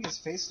I think his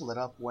face lit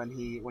up when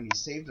he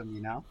saved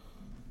him.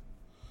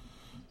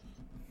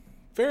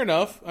 Fair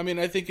enough. I mean,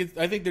 I think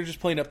they're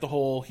just playing up the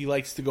whole he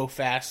likes to go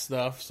fast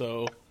stuff.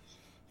 So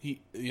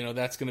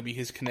that's going to be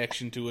his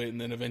connection to it, and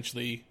then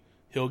eventually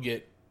he'll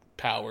get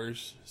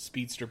powers,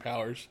 speedster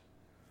powers.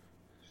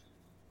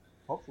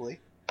 Hopefully.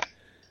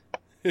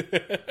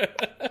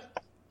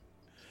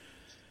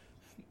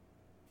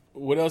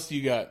 What else do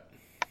you got?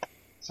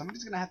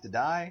 Somebody's gonna have to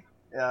die.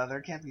 There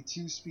can't be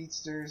two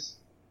speedsters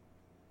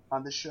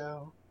on the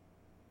show.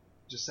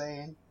 Just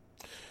saying.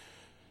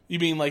 You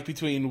mean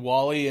between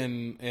Wally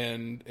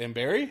and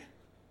Barry?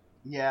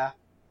 Yeah.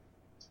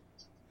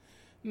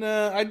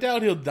 Nah, I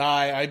doubt he'll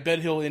die. I bet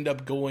he'll end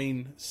up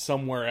going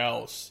somewhere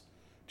else.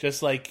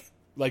 Just like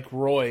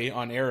Roy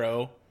on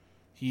Arrow.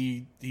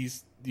 They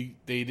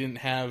didn't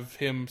have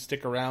him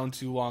stick around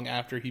too long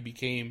after he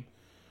became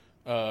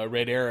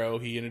Red Arrow.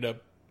 He ended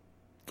up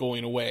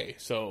going away.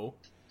 So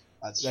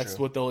that's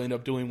what they'll end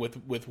up doing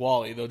with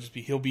Wally. They'll just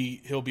he'll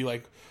be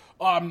like,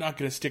 oh, I'm not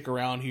going to stick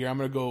around here. I'm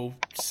going to go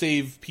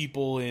save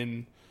people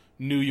in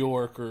New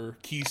York or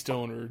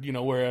Keystone or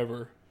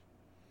wherever.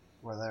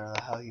 Where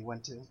the hell he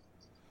went to.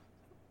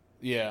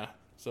 Yeah.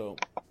 So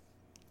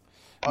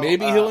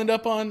maybe he'll end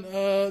up on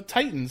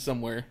Titan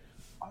somewhere.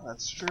 Oh,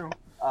 that's true.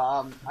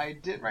 I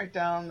did write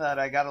down that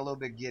I got a little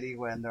bit giddy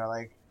when they're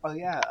like, "Oh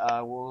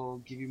yeah,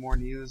 we'll give you more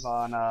news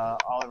on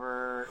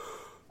Oliver's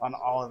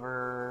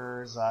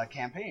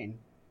campaign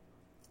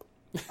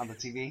on the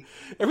TV."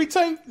 Every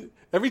time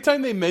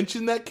they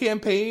mention that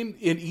campaign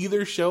in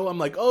either show, I'm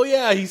like, "Oh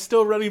yeah, he's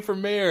still running for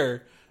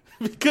mayor,"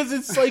 because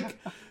it's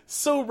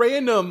so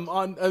random.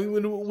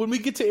 When we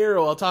get to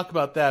Arrow, I'll talk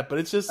about that. But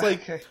it's just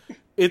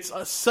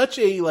it's such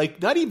a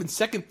not even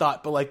second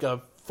thought, but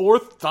a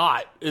fourth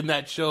thought in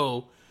that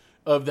show.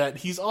 Of that,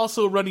 he's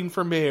also running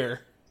for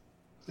mayor.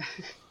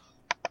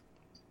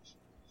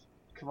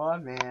 Come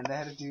on, man. They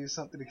had to do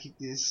something to keep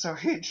this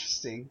story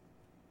interesting.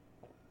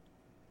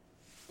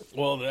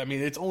 Well, I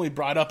mean, it's only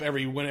brought up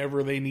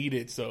whenever they need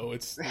it, so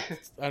it's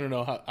I don't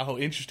know how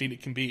interesting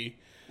it can be.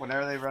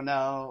 Whenever they run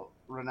out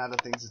of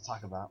things to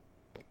talk about.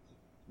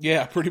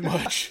 Yeah, pretty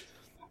much.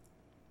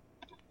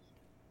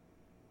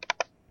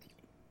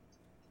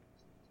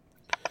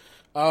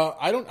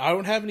 I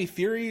don't have any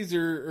theories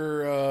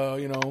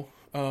or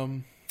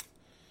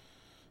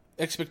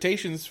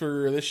expectations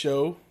for this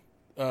show,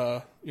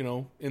 in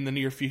the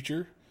near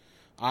future.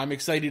 I'm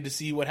excited to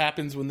see what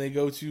happens when they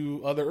go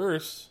to other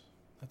Earths.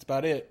 That's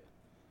about it.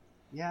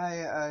 Yeah,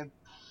 I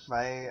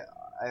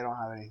don't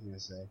have anything to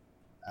say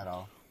at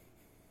all.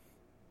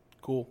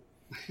 Cool.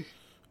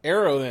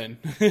 Arrow, then.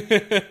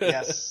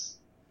 Yes.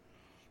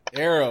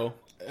 Arrow.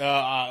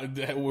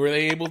 Were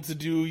they able to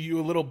do you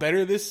a little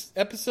better this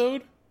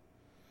episode?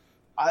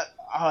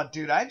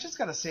 Dude, I just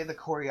gotta say the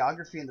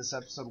choreography in this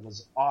episode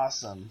was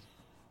awesome.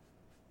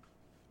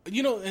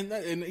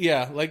 And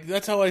yeah,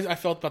 that's how I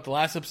felt about the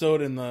last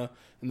episode and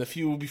the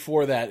few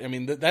before that. I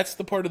mean, that's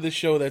the part of this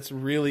show that's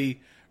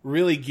really,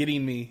 really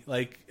getting me.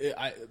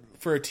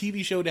 For a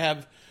TV show to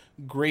have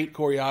great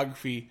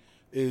choreography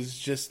is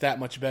just that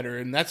much better,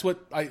 and that's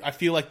what I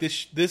feel like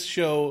this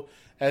show,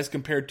 as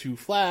compared to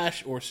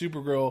Flash or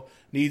Supergirl,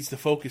 needs to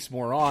focus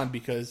more on,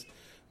 because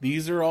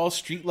these are all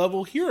street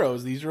level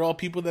heroes. These are all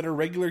people that are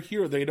regular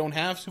heroes. They don't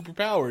have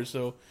superpowers,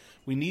 so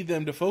we need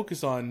them to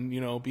focus on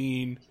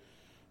being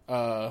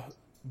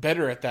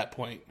better at that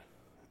point,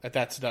 at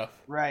that stuff.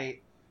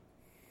 Right.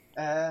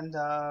 And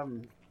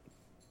other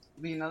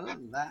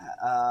than that,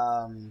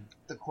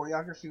 the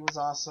choreography was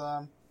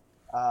awesome.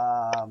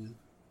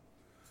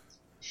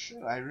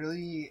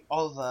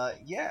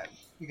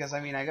 Because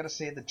I gotta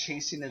say the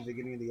chasing at the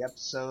beginning of the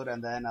episode,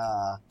 and then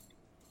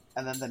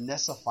the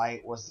Nyssa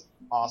fight was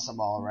awesome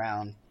all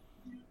around.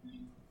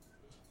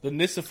 The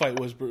Nyssa fight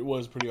was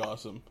pretty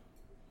awesome.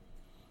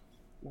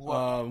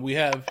 We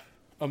have.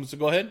 So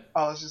go ahead.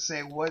 I was just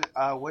saying, what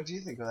do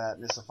you think of that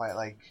Nyssa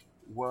fight?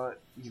 Go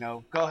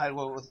ahead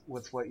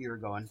with what you were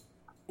going.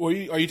 Are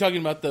you talking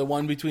about the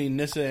one between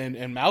Nyssa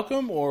and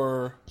Malcolm,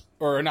 or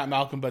not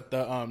Malcolm, but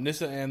the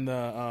Nyssa and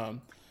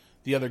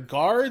the other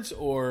guards,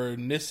 or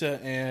Nyssa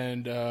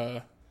and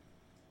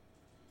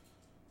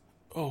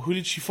who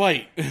did she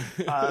fight?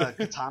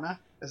 Katana?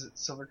 Is it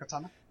Silver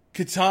Katana?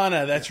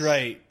 Katana, that's yes.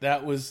 Right.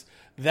 That was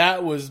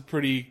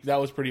pretty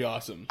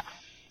awesome.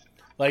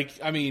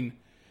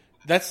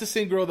 That's the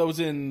same girl that was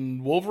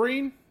in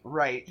Wolverine,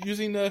 right?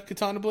 Using the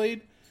katana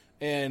blade,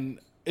 and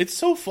it's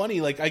so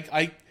funny.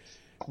 I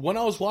when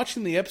I was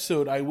watching the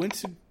episode, I went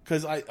to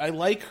because I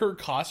like her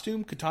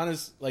costume,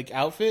 Katana's like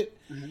outfit,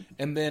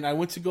 and then I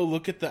went to go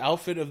look at the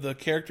outfit of the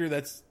character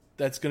that's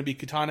going to be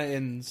Katana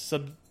in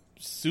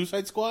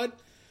Suicide Squad,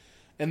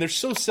 and they're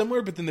so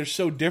similar, but then they're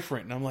so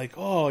different, and I'm like,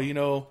 oh, you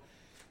know,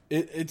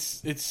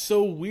 it's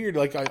so weird.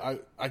 Like I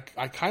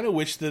kind of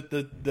wish that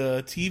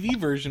the TV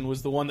version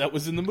was the one that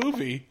was in the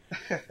movie.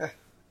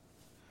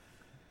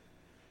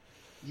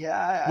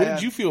 Yeah. What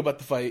did you feel about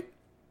the fight?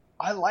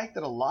 I liked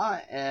it a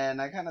lot,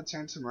 and I kind of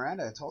turned to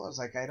Miranda. I told her, I was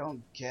like, I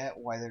don't get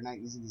why they're not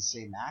using the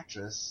same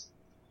actress.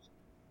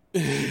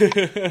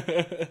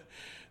 They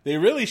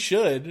really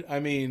should. I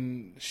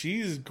mean,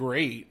 she's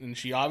great, and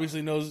she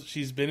obviously knows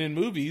she's been in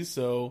movies,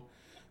 so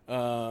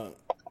I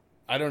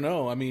don't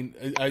know. I mean,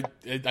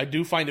 I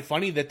do find it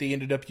funny that they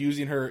ended up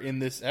using her in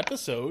this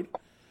episode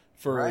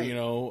for, right. you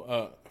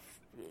know,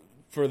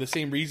 for the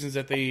same reasons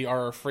that they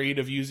are afraid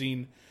of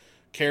using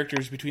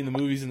characters between the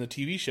movies and the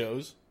TV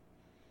shows.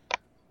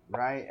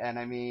 Right, and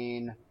I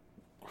mean,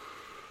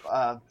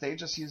 they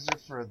just used her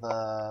for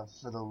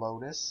the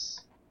Lotus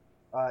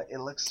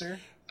elixir.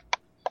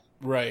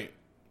 Right.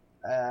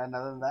 And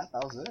other than that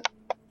was it.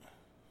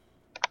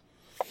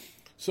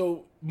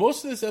 So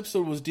most of this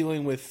episode was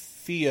dealing with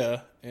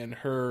Thea and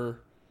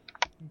her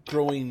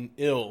growing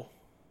ill.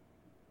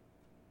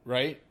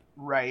 Right?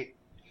 Right.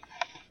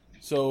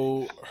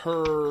 So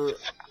her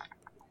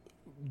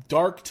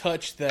dark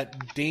touch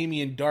that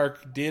Damien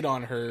Dark did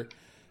on her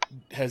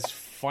has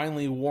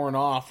finally worn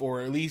off, or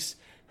at least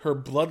her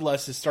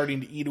bloodlust is starting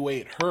to eat away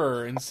at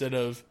her instead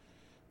of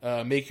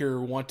make her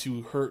want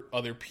to hurt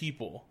other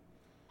people.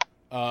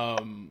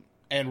 And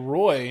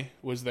Roy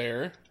was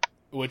there,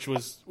 which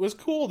was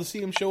cool to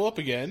see him show up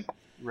again.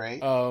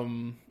 Right.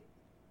 And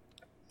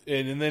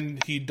then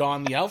he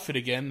donned the outfit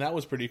again. That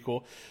was pretty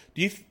cool.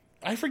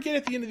 I forget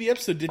at the end of the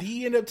episode, did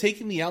he end up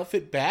taking the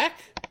outfit back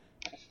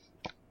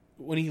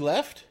when he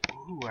left?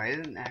 Ooh, I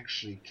didn't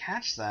actually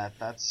catch that.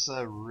 That's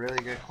a really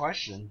good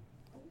question.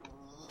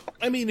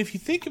 I mean, if you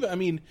think about it, I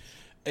mean,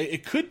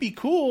 it could be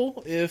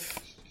cool if,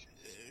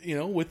 you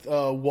know, with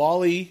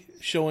Wally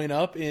showing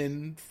up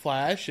in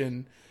Flash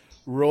and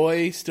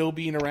Roy still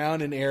being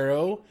around in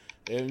Arrow,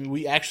 and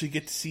we actually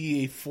get to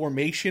see a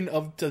formation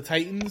of the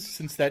Titans,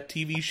 since that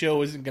TV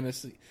show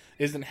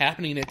isn't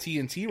happening at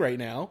TNT right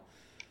now.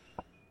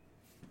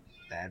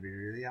 That'd be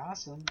really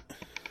awesome.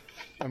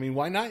 I mean,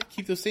 why not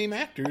keep the same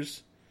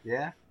actors?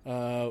 Yeah.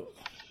 All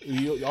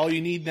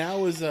you need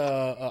now is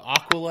a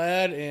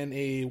Aqualad and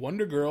a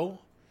Wonder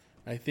Girl.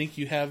 I think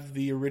you have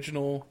the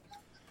original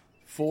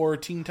 4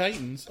 Teen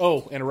Titans.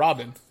 Oh, and a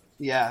Robin.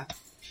 Yeah.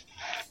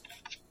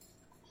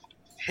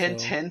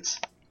 Hint,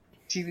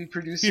 TV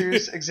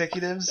producers,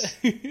 executives.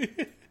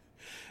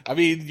 I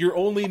mean, you're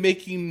only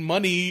making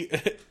money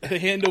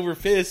hand over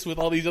fist with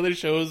all these other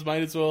shows.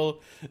 Might as well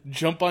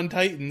jump on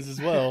Titans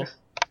as well.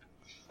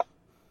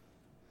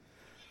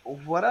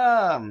 What,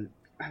 I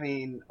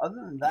mean, other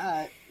than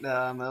that, it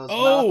was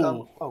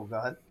Malcolm. Oh, go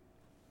ahead.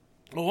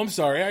 Oh, I'm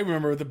sorry. I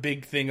remember the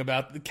big thing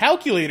about the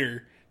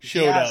calculator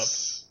showed up.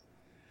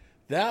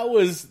 That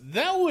was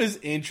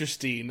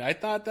interesting. I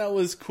thought that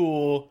was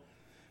cool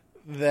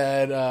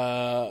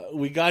that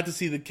we got to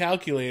see the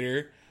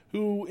calculator,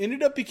 who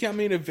ended up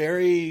becoming a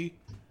very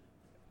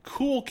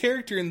cool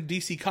character in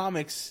DC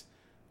Comics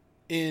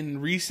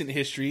in recent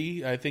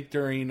history. I think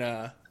during,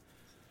 I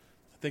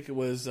think it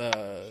was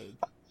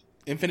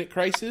Infinite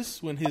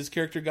Crisis, when his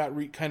character got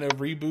kind of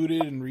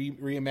rebooted and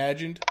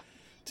reimagined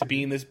to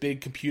being this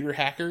big computer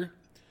hacker.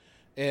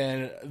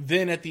 And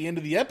then at the end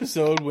of the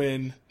episode,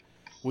 when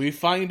we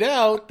find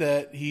out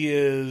that he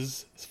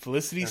is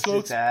Felicity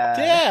Smoke's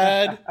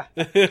dad.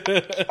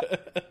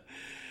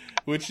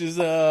 Which is,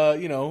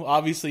 you know,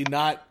 obviously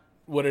not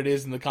what it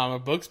is in the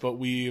comic books, but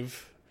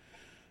we've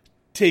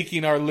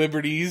taken our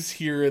liberties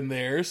here and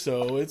there,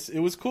 so it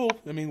was cool.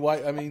 I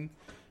mean,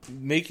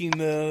 making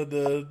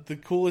the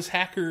coolest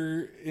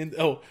hacker in...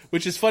 Oh,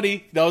 which is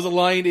funny. That was a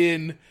line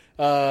in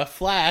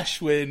Flash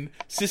when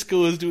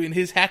Cisco is doing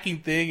his hacking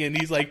thing, and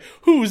he's like,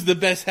 "Who's the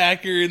best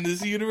hacker in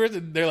this universe?"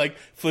 And they're like,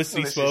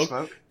 "Felicity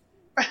Smoke."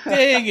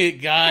 Dang it,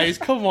 guys!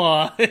 Come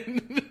on.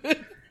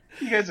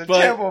 You guys are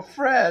terrible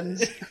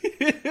friends.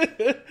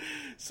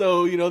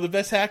 So, you know, the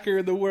best hacker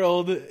in the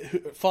world,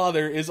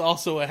 father, is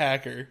also a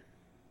hacker.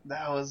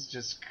 That was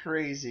just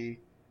crazy.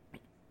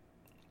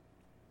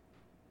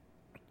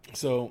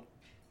 So,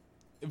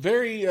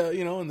 very,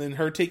 you know, and then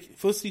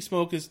Felicity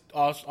Smoke is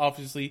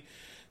obviously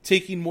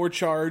taking more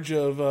charge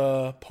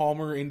of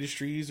Palmer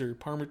Industries or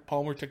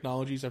Palmer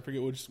Technologies. I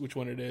forget which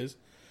one it is.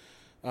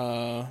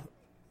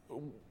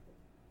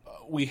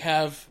 We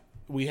have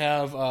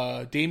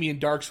Damien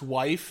Dark's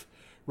wife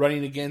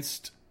running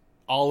against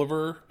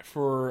Oliver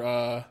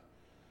for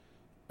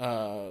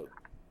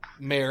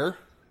mayor.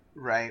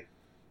 Right.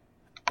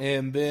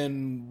 And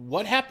then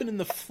what happened in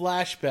the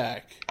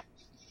flashback?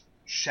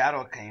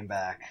 Shadow came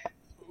back.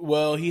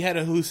 Well, he had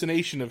a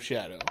hallucination of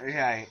Shadow.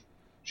 Right.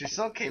 She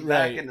still came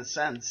back in a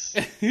sense.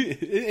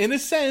 In a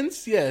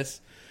sense, yes.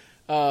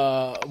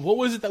 What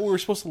was it that we were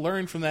supposed to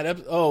learn from that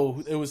episode?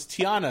 Oh, it was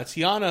Tiana.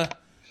 Tiana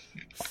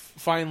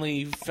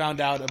finally found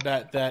out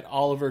about that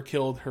Oliver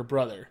killed her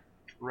brother.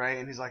 Right,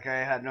 and he's like,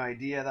 I had no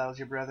idea that was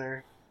your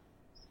brother.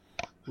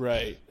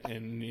 Right,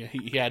 and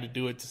he had to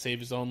do it to save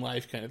his own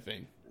life, kind of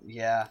thing.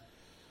 Yeah.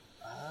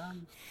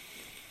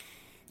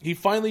 He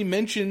finally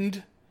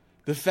mentioned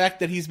the fact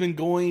that he's been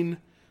going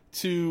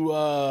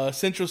to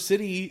Central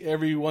City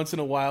every once in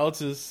a while.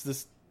 It's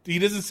this. He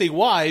doesn't say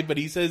why, but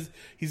he says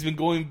he's been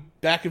going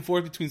back and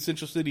forth between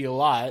Central City a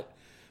lot.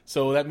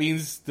 So that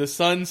means the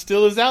sun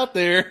still is out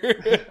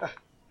there.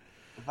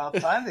 About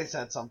time they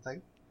said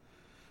something.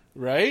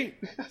 Right?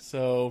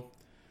 So,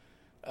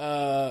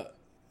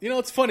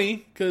 it's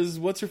funny because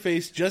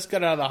What's-Her-Face just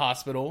got out of the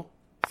hospital,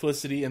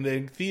 Felicity, and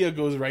then Thea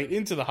goes right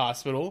into the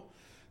hospital.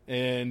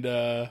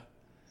 And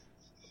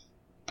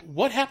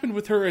what happened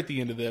with her at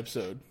the end of the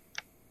episode?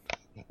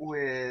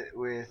 With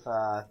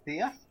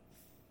Thea?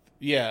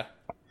 Yeah.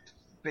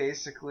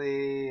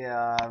 Basically,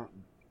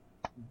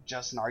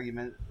 just an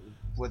argument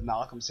with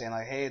Malcolm saying,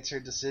 like, hey, it's her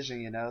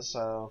decision,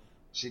 so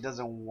she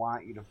doesn't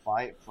want you to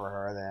fight for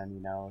her,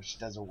 then, she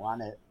doesn't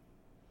want it.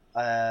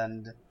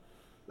 And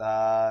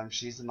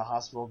she's in the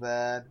hospital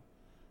bed,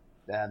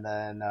 and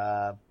then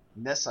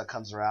Nyssa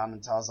comes around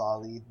and tells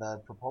Ali the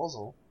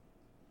proposal.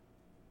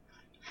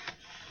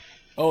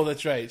 Oh,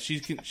 that's right. She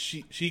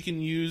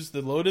can use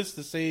the Lotus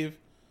to save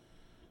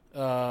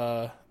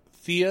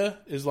Thea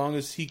as long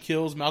as he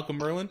kills Malcolm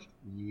Merlyn.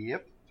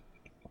 Yep.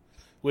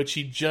 Which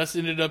he just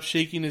ended up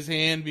shaking his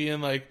hand,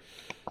 being like,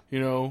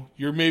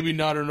 you're maybe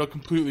not a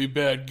completely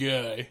bad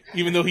guy,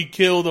 even though he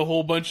killed a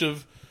whole bunch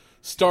of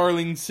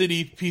Starling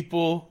City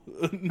people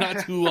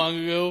not too long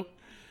ago.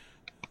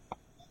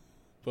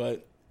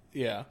 But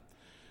yeah,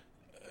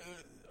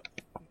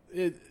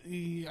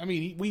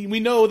 we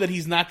know that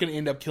he's not going to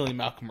end up killing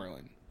Malcolm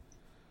Merlyn.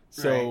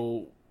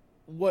 So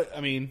what?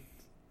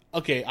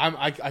 Okay,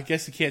 I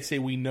guess you can't say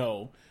we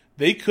know.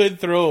 They could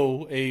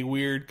throw a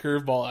weird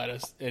curveball at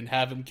us and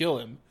have him kill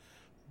him,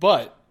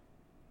 but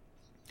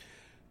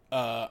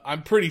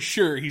I'm pretty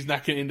sure he's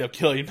not going to end up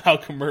killing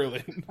Malcolm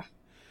Merlyn.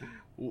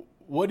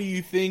 What do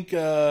you think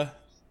could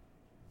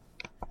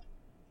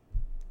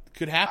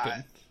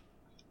happen?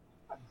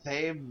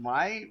 They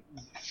might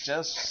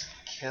just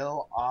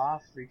kill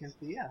off freaking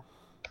Thea.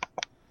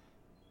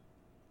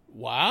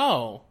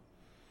 Wow.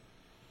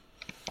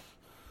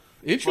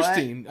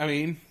 Interesting.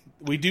 But,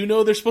 we do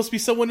know there's supposed to be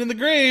someone in the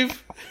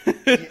grave.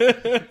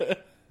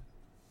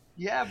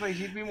 Yeah, but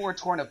he'd be more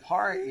torn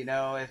apart,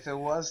 if it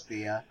was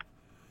Thea.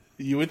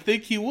 You would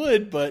think he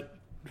would, but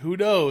who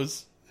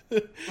knows?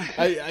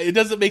 It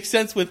doesn't make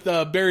sense with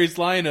Barry's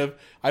line of,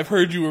 I've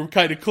heard you were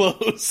kind of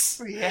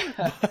close.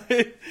 Yeah.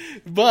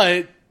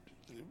 But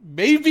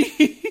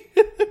maybe.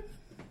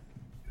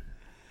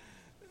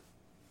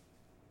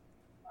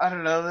 I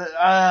don't know.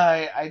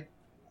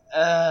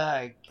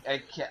 I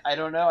can't. I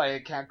don't know. I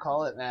can't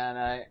call it,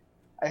 man.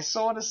 I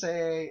still want to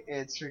say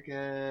it's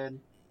freaking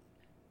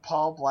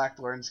Paul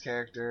Blackthorne's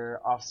character,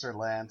 Officer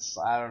Lance.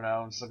 I don't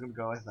know. I'm still gonna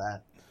go with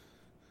that.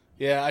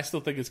 Yeah, I still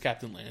think it's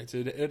Captain Lance.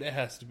 It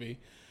has to be.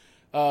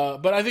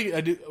 But I think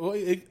I do. Well,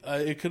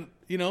 it could.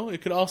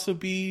 It could also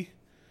be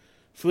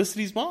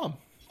Felicity's mom.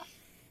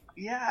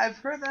 Yeah, I've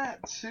heard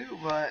that too.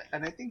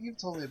 And I think you've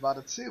told me about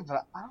it too.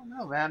 But I don't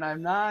know, man.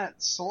 I'm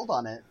not sold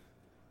on it.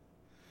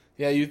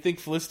 Yeah, you'd think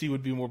Felicity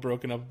would be more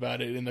broken up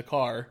about it in the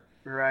car.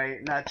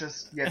 Right, not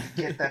just, get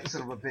that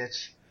son of a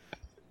bitch.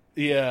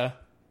 Yeah.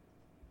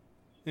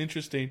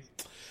 Interesting.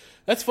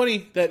 That's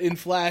funny that in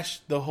Flash,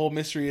 the whole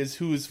mystery is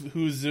who's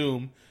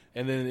Zoom,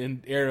 and then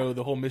in Arrow,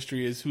 the whole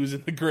mystery is who's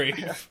in the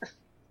grave.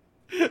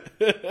 Do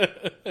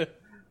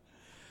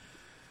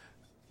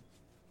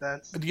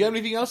you have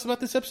anything else about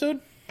this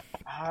episode?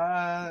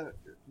 I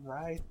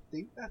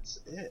think that's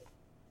it.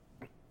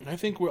 I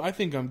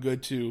think I'm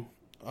good too.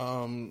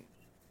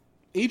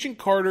 Agent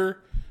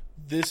Carter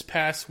this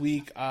past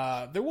week,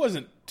 there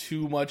wasn't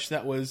too much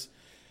that was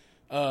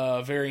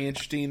very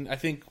interesting. I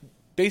think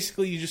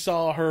basically you just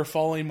saw her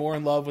falling more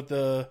in love with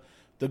the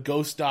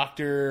Ghost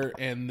Doctor,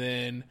 and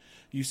then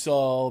you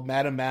saw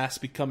Madame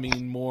Mask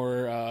becoming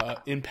more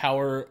in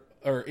power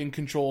or in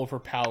control of her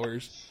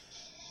powers.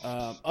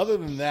 Other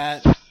than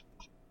that,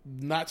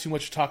 not too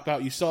much to talk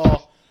about. You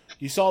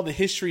saw the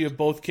history of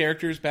both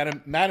characters.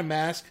 Madame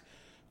Mask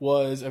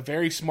was a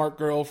very smart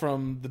girl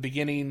from the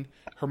beginning.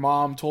 Her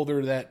mom told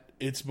her that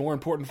it's more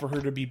important for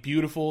her to be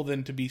beautiful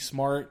than to be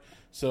smart.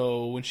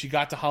 So when she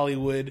got to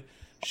Hollywood,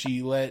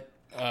 she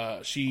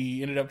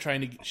ended up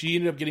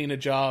getting a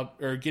job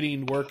or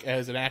getting work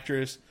as an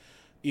actress,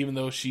 even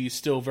though she's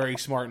still very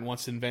smart and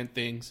wants to invent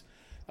things.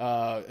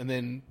 And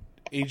then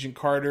Agent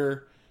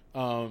Carter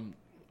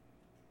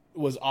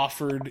was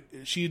offered.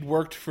 She'd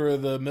worked for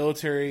the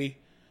military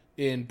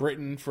in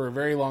Britain for a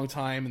very long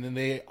time, and then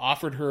they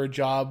offered her a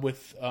job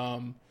with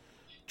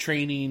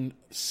training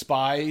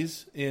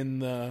spies in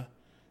the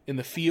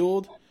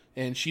field,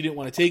 and she didn't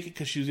want to take it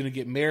because she was going to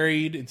get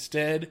married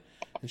instead.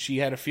 And she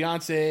had a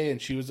fiance,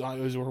 and it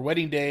was her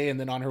wedding day. And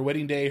then on her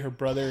wedding day, her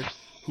brother,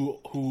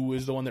 who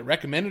was the one that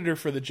recommended her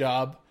for the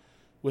job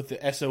with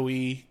the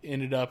SOE,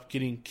 ended up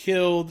getting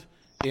killed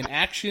in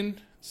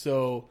action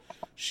So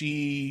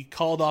she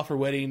called off her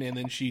wedding, and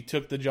then she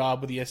took the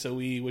job with the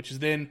SOE, which is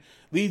then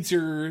leads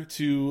her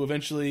to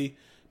eventually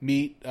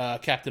meet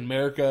Captain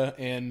America,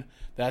 and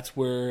that's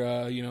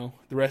where the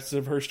rest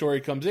of her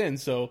story comes in.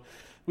 So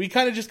we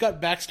kind of just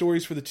got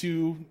backstories for the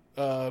two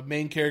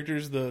main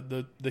characters,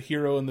 the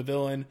hero and the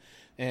villain,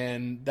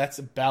 and that's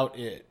about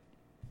it.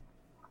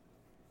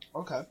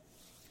 Okay.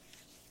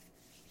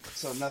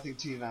 So nothing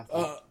too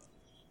eventful.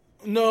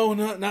 No,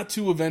 not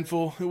too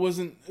eventful. It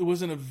wasn't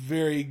a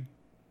very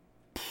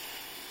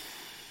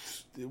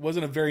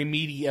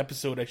meaty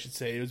episode, I should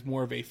say. It was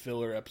more of a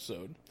filler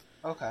episode.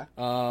 Okay.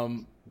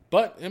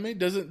 But I mean,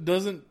 it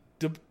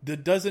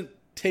doesn't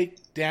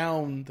take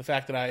down the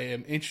fact that I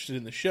am interested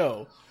in the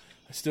show.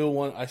 I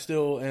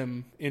still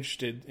am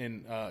interested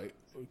and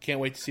can't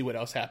wait to see what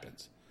else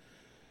happens.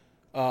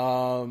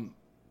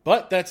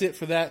 But that's it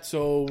for that.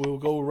 So we'll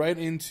go right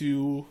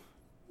into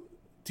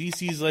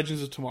DC's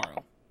Legends of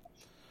Tomorrow,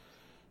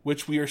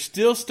 which we are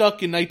still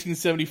stuck in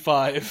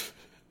 1975.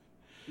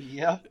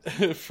 Yeah.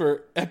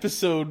 For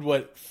episode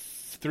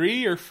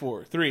 3 or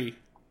 4? 3.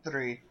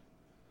 3,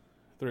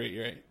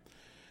 right?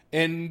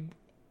 And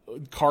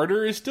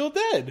Carter is still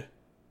dead.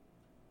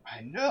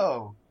 I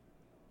know.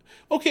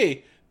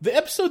 Okay, the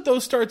episode though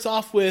starts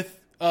off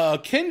with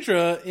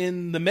Kendra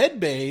in the med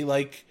bay,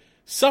 like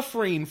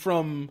suffering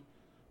from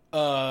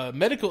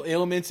medical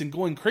ailments and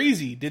going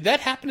crazy. Did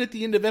that happen at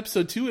the end of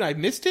episode 2 and I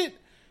missed it?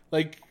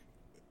 Like,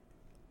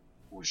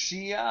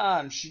 she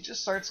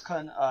just starts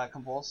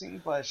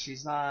convulsing, but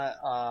she's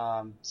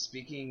not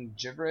speaking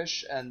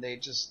gibberish, and they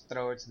just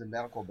throw her to the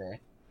medical bay.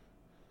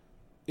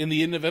 In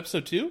the end of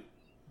episode 2?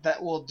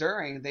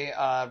 During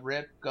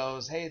Rip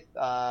goes, hey,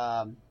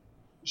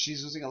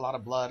 she's losing a lot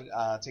of blood.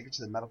 Take her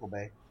to the medical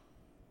bay.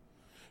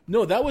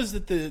 No, that was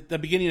at the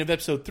beginning of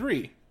episode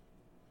 3.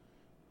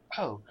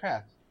 Oh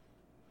crap!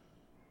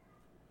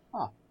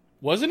 Huh?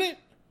 Wasn't it?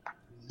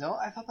 No,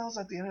 I thought that was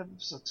at the end of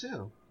episode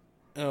 2.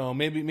 Oh,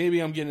 maybe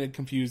I'm getting it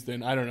confused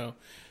then. I don't know.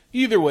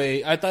 Either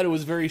way, I thought it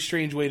was a very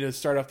strange way to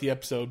start off the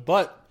episode,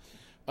 but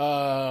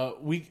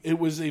it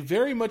was a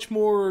very much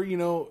more,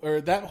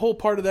 or that whole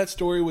part of that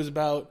story was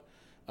about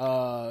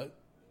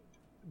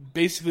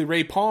basically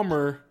Ray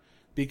Palmer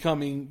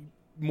becoming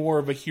more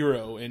of a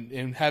hero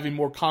and having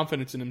more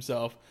confidence in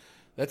himself.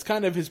 That's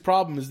kind of his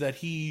problem, is that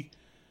he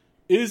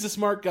is a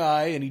smart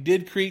guy and he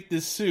did create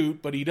this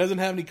suit, but he doesn't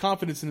have any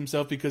confidence in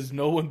himself because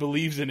no one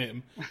believes in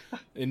him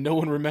and no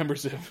one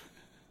remembers him.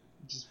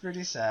 Which is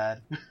pretty sad.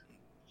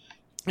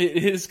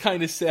 It is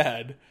kind of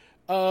sad.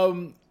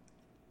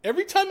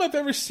 Every time I've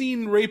ever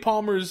seen Ray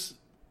Palmer's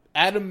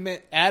Adam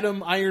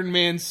Iron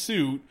Man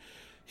suit,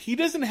 he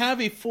doesn't have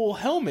a full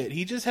helmet.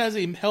 He just has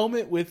a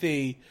helmet with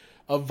a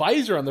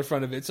visor on the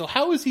front of it. So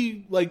how is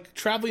he like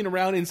traveling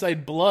around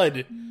inside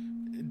blood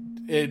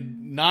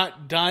and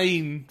not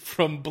dying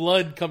from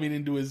blood coming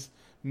into his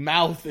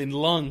mouth and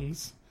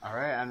lungs? All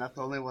right, I'm not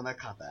the only one that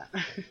caught that.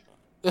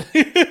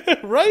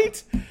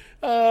 Right?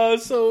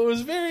 So it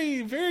was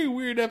very, very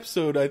weird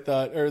episode, I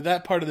thought, or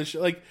that part of the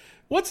show. Like,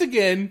 once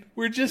again,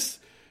 we're just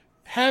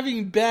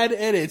having bad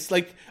edits.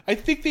 Like, I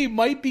think they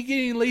might be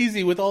getting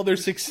lazy with all their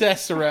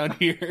success around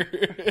here.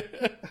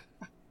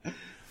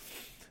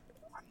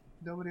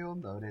 Nobody will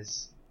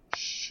notice.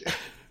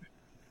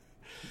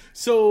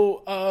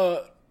 So,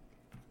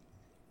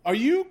 are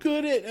you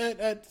good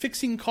at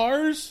fixing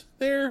cars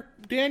there,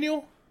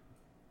 Daniel?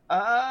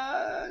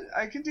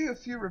 I can do a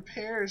few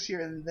repairs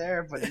here and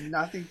there, but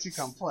nothing too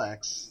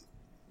complex.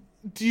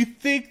 Do you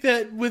think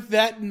that with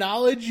that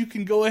knowledge you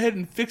can go ahead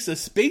and fix a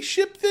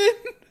spaceship then?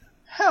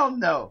 Hell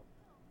no.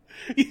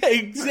 Yeah,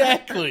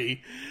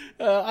 exactly.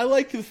 I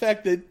like the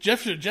fact that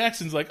Jeff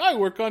Jackson's like, I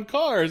work on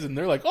cars, and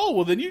they're like, oh,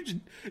 well then you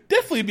should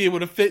definitely be able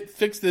to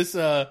fix this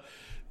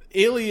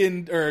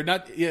alien, or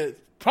not, yeah,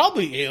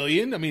 probably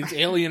alien. I mean, it's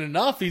alien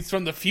enough. He's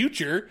from the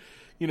future.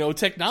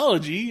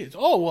 Technology. It's,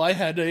 oh, well, I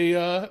had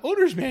a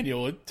owner's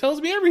manual. It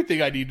tells me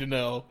everything I need to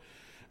know.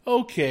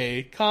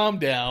 Okay, calm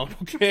down,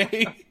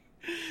 okay?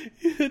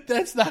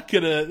 That's not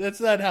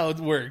how it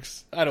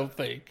works, I don't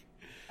think.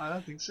 I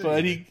don't think so.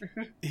 But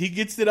he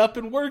gets it up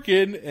and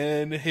working,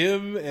 and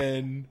him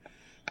and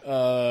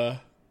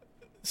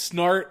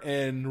Snart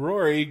and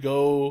Rory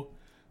go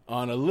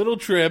on a little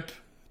trip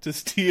to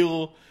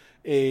steal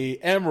a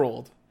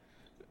emerald,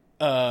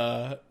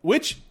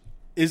 which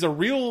is a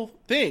real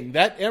thing.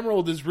 That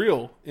emerald is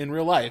real in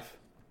real life.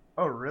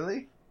 Oh,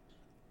 really?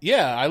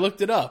 Yeah, I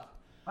looked it up.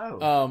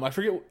 Oh. I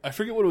forget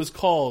what it was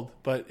called,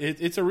 but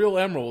it's a real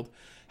emerald.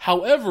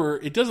 However,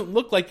 it doesn't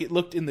look like it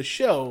looked in the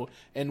show.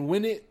 And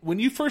when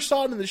you first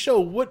saw it in the show,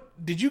 what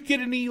did you get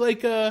any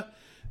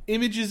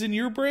images in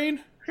your brain?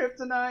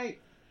 Kryptonite.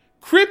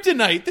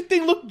 Kryptonite. That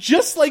thing looked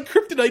just like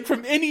Kryptonite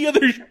from any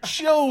other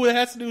show that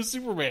has to do with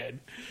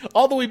Superman,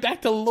 all the way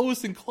back to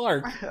Lois and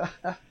Clark.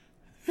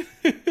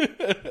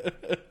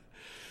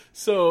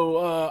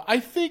 So I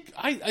think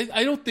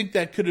I don't think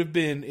that could have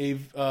been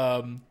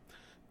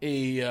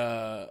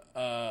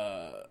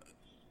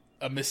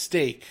a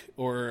mistake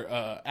or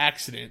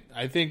accident.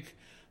 I think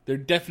they're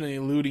definitely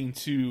alluding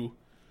to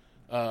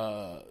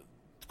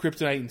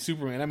Kryptonite and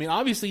Superman. I mean,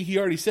 obviously he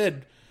already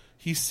said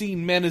he's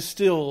seen Men of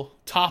Steel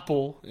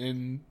topple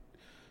and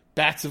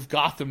Bats of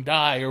Gotham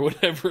die or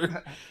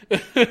whatever.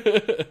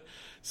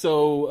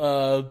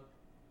 So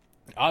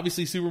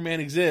obviously Superman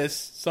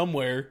exists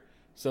somewhere.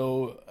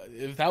 So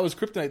if that was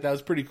Kryptonite, that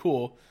was pretty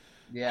cool.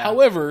 Yeah.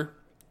 However,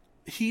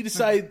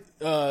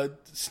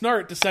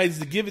 Snart decides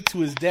to give it to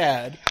his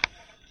dad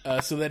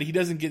so that he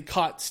doesn't get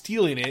caught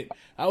stealing it.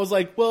 I was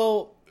like,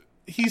 well,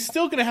 he's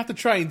still going to have to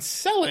try and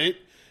sell it,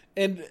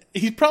 and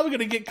he's probably going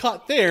to get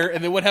caught there,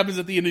 and then what happens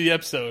at the end of the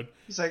episode?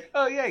 He's like,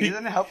 oh yeah, you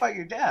didn't help out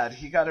your dad.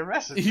 He got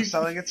arrested for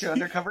selling it to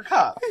undercover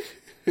cop.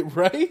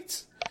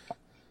 Right?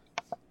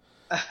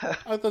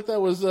 I thought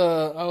that was,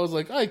 I was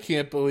like, I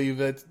can't believe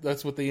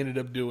that's what they ended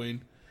up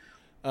doing.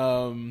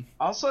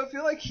 Also, I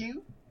feel like he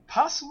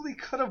possibly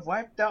could have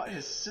wiped out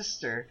his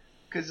sister,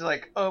 because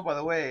like, oh, by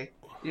the way,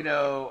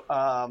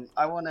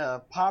 I want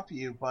to pop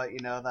you, but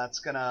that's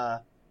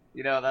gonna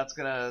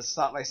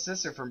stop my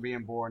sister from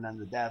being born. And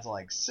the dad's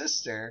like,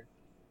 sister?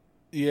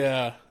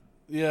 Yeah.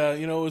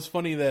 It was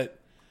funny that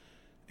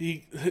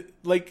he,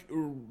 like,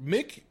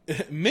 Mick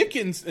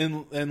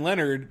and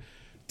Leonard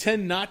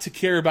tend not to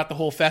care about the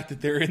whole fact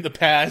that they're in the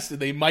past and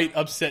they might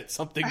upset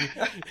something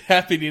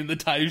happening in the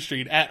time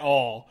stream at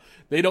all.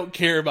 They don't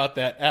care about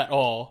that at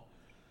all.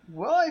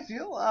 Well, I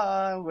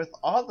feel with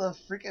all the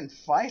freaking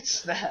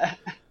fights that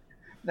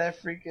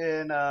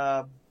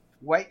freaking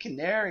White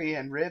Canary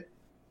and Rip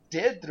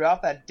did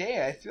throughout that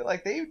day, I feel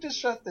like they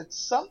disrupted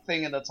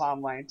something in the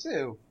timeline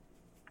too.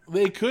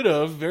 They could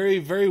have, very,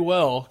 very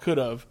well could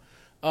have.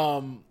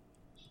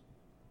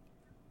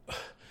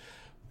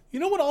 You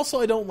know what also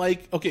I don't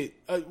like? Okay,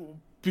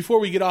 before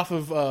we get off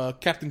of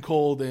Captain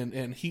Cold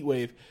and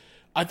Heatwave,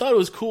 I thought it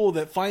was cool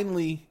that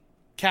finally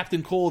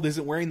Captain Cold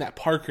isn't wearing that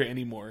parka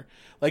anymore.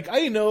 Like,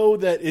 I know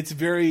that it's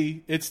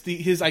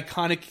his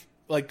iconic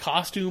like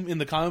costume in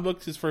the comic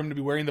books is for him to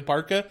be wearing the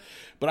parka,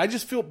 but I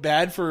just feel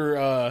bad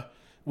for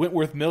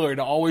Wentworth Miller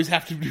to always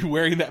have to be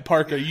wearing that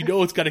parka. You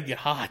know it's got to get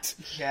hot.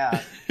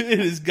 Yeah. It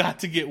has got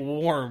to get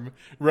warm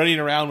running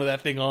around with that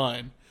thing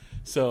on.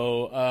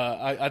 So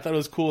I thought it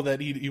was cool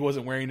that he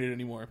wasn't wearing it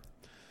anymore.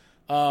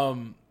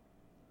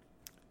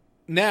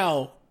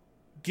 Now,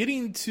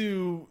 getting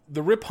to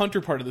the Rip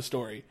Hunter part of the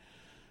story.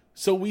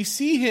 So we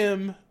see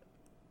him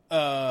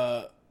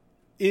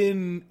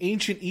in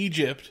ancient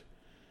Egypt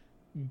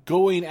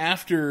going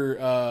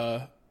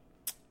after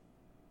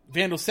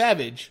Vandal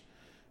Savage.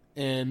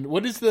 And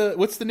what's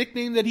the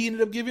nickname that he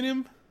ended up giving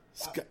him?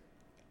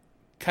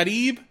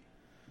 Karib?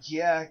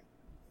 Yeah.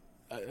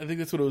 I think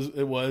that's what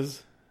it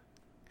was.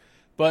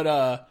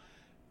 But,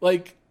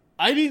 like,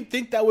 I didn't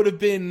think that would have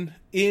been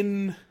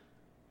in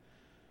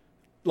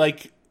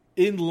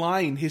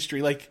line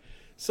history. Like,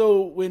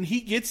 so when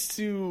he gets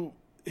to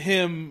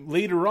him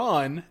later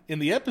on in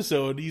the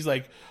episode, he's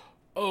like,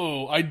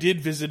 oh, I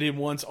did visit him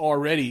once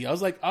already. I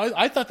was like,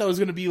 I thought that was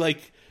going to be,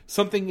 like,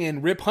 something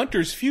in Rip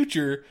Hunter's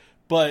future,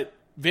 but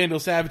Vandal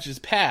Savage's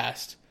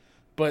past.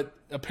 But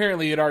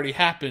apparently it already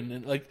happened.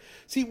 And, like,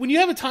 see, when you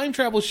have a time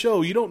travel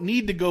show, you don't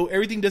need to go,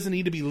 everything doesn't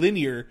need to be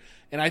linear.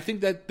 And I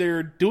think that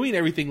they're doing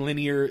everything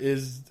linear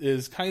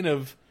is kind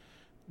of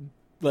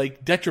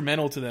like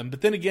detrimental to them.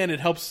 But then again, it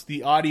helps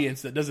the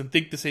audience that doesn't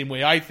think the same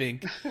way I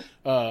think,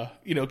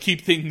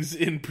 keep things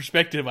in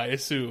perspective, I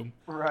assume.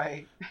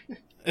 Right.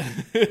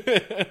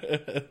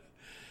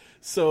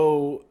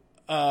 So,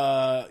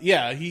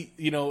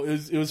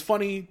 it was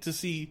funny to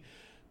see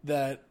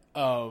that,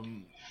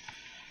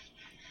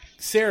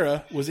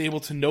 Sarah was able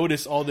to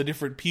notice all the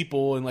different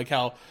people and like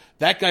how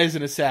that guy's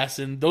an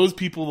assassin, those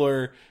people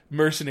are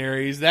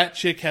mercenaries, that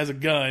chick has a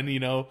gun,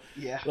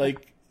 Yeah.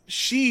 Like,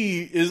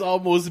 she is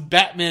almost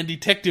Batman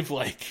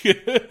detective-like.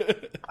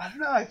 I don't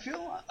know, I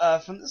feel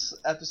from this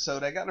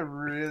episode I got a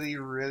really,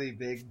 really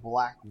big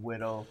Black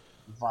Widow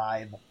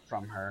vibe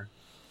from her.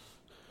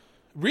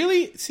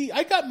 Really? See,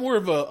 I got more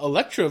of a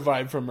Elektra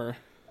vibe from her.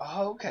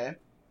 Oh, okay.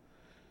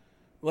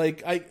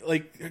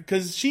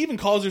 Because she even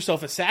calls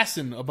herself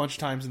Assassin a bunch of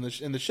times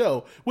in the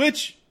show,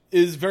 which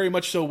is very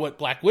much so what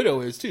Black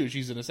Widow is too.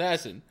 She's an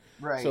assassin,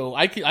 right? So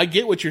I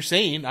get what you're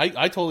saying.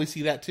 I totally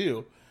see that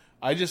too.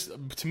 I just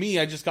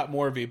got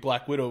more of a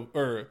Black Widow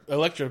or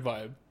Elektra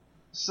vibe.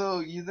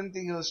 So you didn't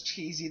think it was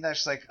cheesy that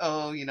she's like,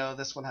 oh,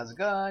 this one has a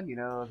gun,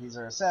 these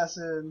are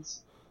assassins.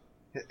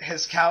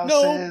 His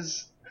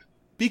calluses. No,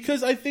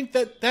 because I think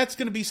that's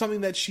going to be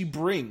something that she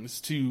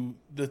brings to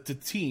the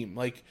team.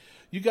 Like,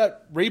 you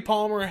got Ray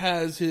Palmer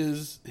has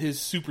his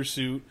super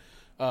suit.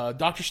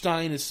 Dr.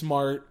 Stein is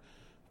smart.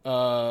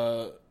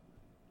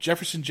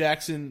 Jefferson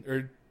Jackson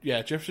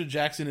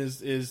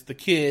is the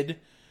kid,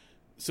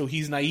 so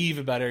he's naive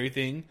about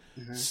everything.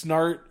 Mm-hmm.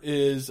 Snart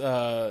is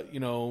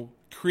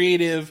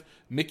creative.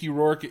 Mick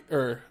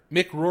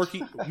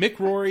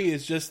Rory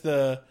is just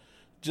the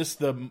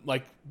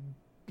like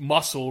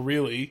muscle,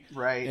 really.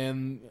 Right.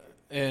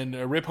 And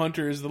Rip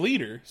Hunter is the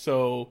leader.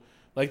 So,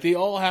 like, they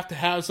all have to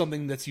have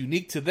something that's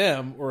unique to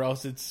them, or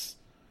else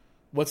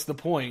what's the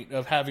point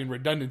of having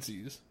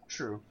redundancies?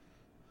 True.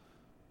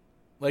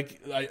 Like,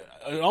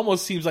 it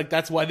almost seems like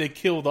that's why they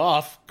killed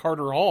off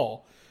Carter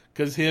Hall,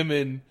 because him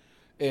and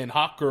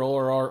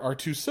Hawkgirl are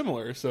too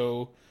similar.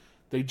 So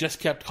they just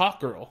kept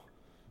Hawkgirl.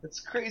 It's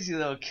crazy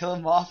though. Kill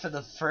him off in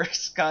the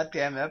first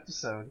goddamn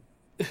episode.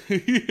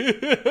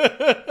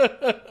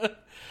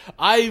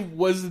 I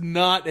was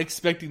not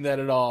expecting that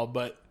at all,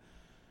 but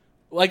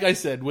like I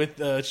said, with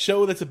a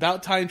show that's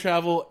about time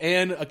travel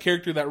and a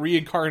character that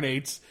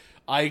reincarnates,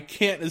 I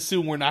can't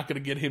assume we're not going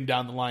to get him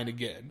down the line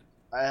again.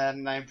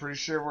 And I'm pretty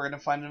sure we're going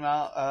to find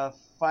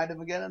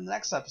him again in the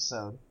next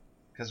episode.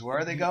 Because where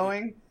are they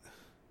going?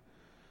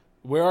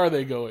 Where are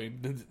they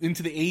going?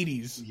 Into the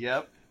 80s.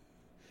 Yep.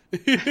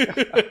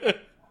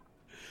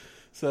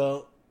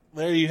 So,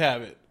 there you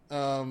have it.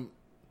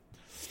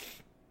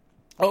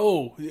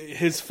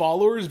 His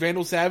followers,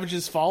 Vandal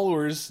Savage's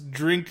followers,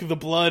 drink the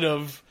blood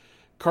of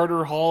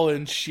Carter Hall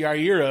and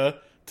Shiera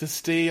to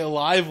stay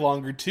alive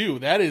longer, too.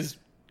 That is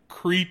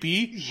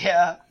creepy.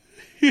 Yeah.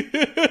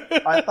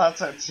 I thought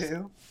so,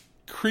 too.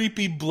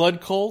 Creepy blood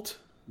cult.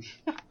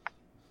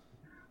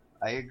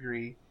 I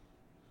agree.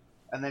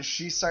 And then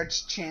she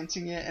starts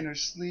chanting it in her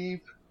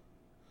sleep.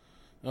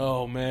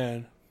 Oh,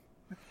 man.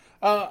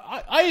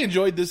 I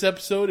enjoyed this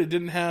episode. It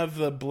didn't have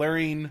the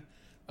blaring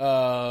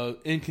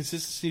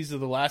inconsistencies that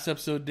the last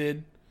episode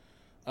did.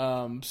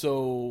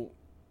 So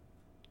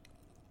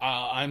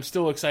I'm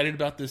still excited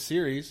about this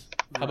series.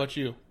 How about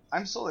you?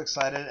 I'm still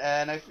excited,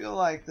 and I feel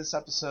like this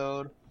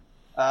episode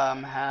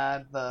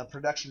had the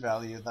production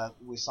value that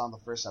we saw in the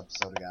first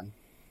episode again.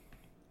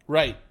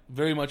 Right.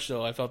 Very much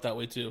so. I felt that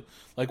way, too.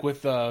 Like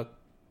with the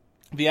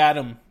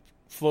atom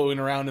flowing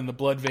around in the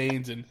blood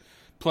veins and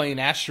playing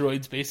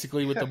asteroids,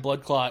 basically, with the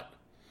blood clot.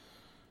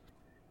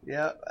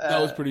 Yeah.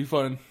 That was pretty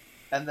fun.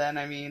 And then,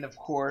 I mean, of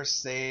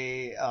course,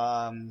 they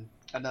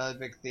another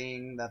big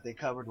thing that they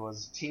covered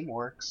was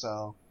teamwork,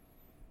 so...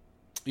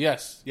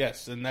 Yes,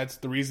 and that's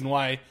the reason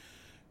why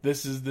the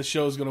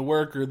show is going to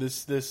work, or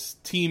this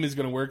team is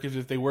going to work, is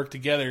if they work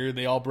together,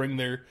 they all bring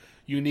their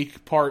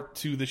unique part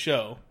to the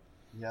show.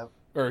 Yep.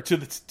 Or to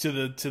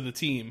the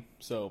team.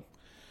 So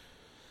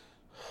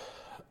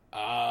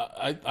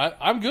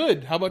I'm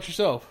good. How about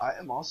yourself? I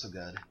am also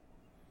good.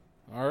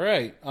 All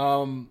right.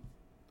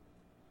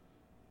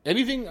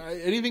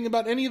 Anything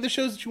about any of the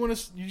shows that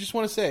you just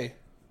want to say?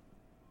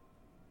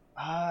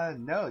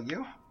 No,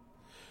 you?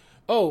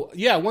 Oh,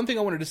 yeah, one thing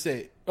I wanted to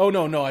say. Oh,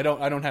 no, I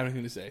don't have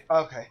anything to say.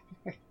 Okay.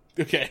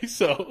 Okay,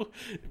 so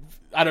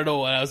I don't know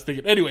what I was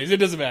thinking. Anyways, it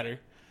doesn't matter.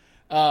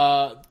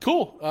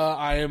 Cool.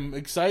 I am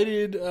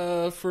excited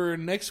for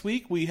next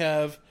week. We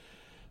have,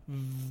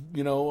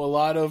 a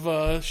lot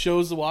of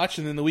shows to watch,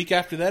 and then the week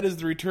after that is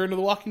the return of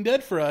The Walking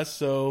Dead for us,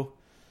 so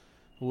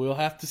we'll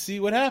have to see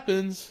what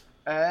happens.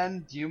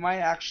 And you might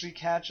actually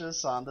catch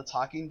us on The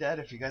Talking Dead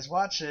if you guys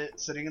watch it,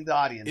 sitting in the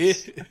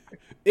audience.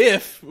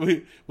 If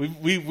we've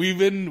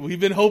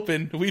been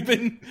hoping, we've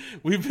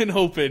been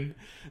hoping.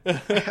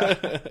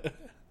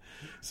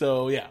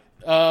 So yeah.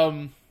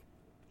 All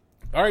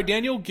right,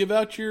 Daniel, give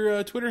out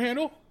your Twitter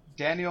handle.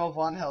 Daniel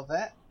Von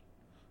Helvet.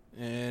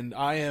 And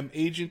I am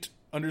Agent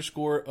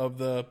 _of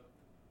the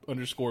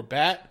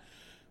 _bat.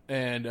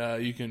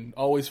 And you can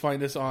always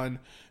find us on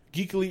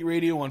Geek Elite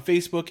Radio on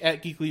Facebook,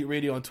 at Geek Elite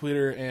Radio on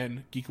Twitter,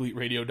 and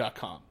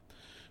geekeliteradio.com.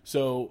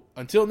 So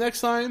until next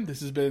time, this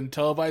has been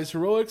Televised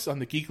Heroics on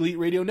the Geek Elite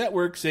Radio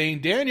Network,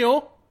 saying,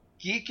 Daniel,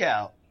 geek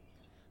out.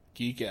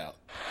 Geek out.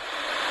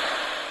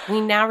 We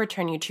now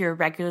return you to your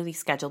regularly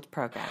scheduled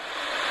program.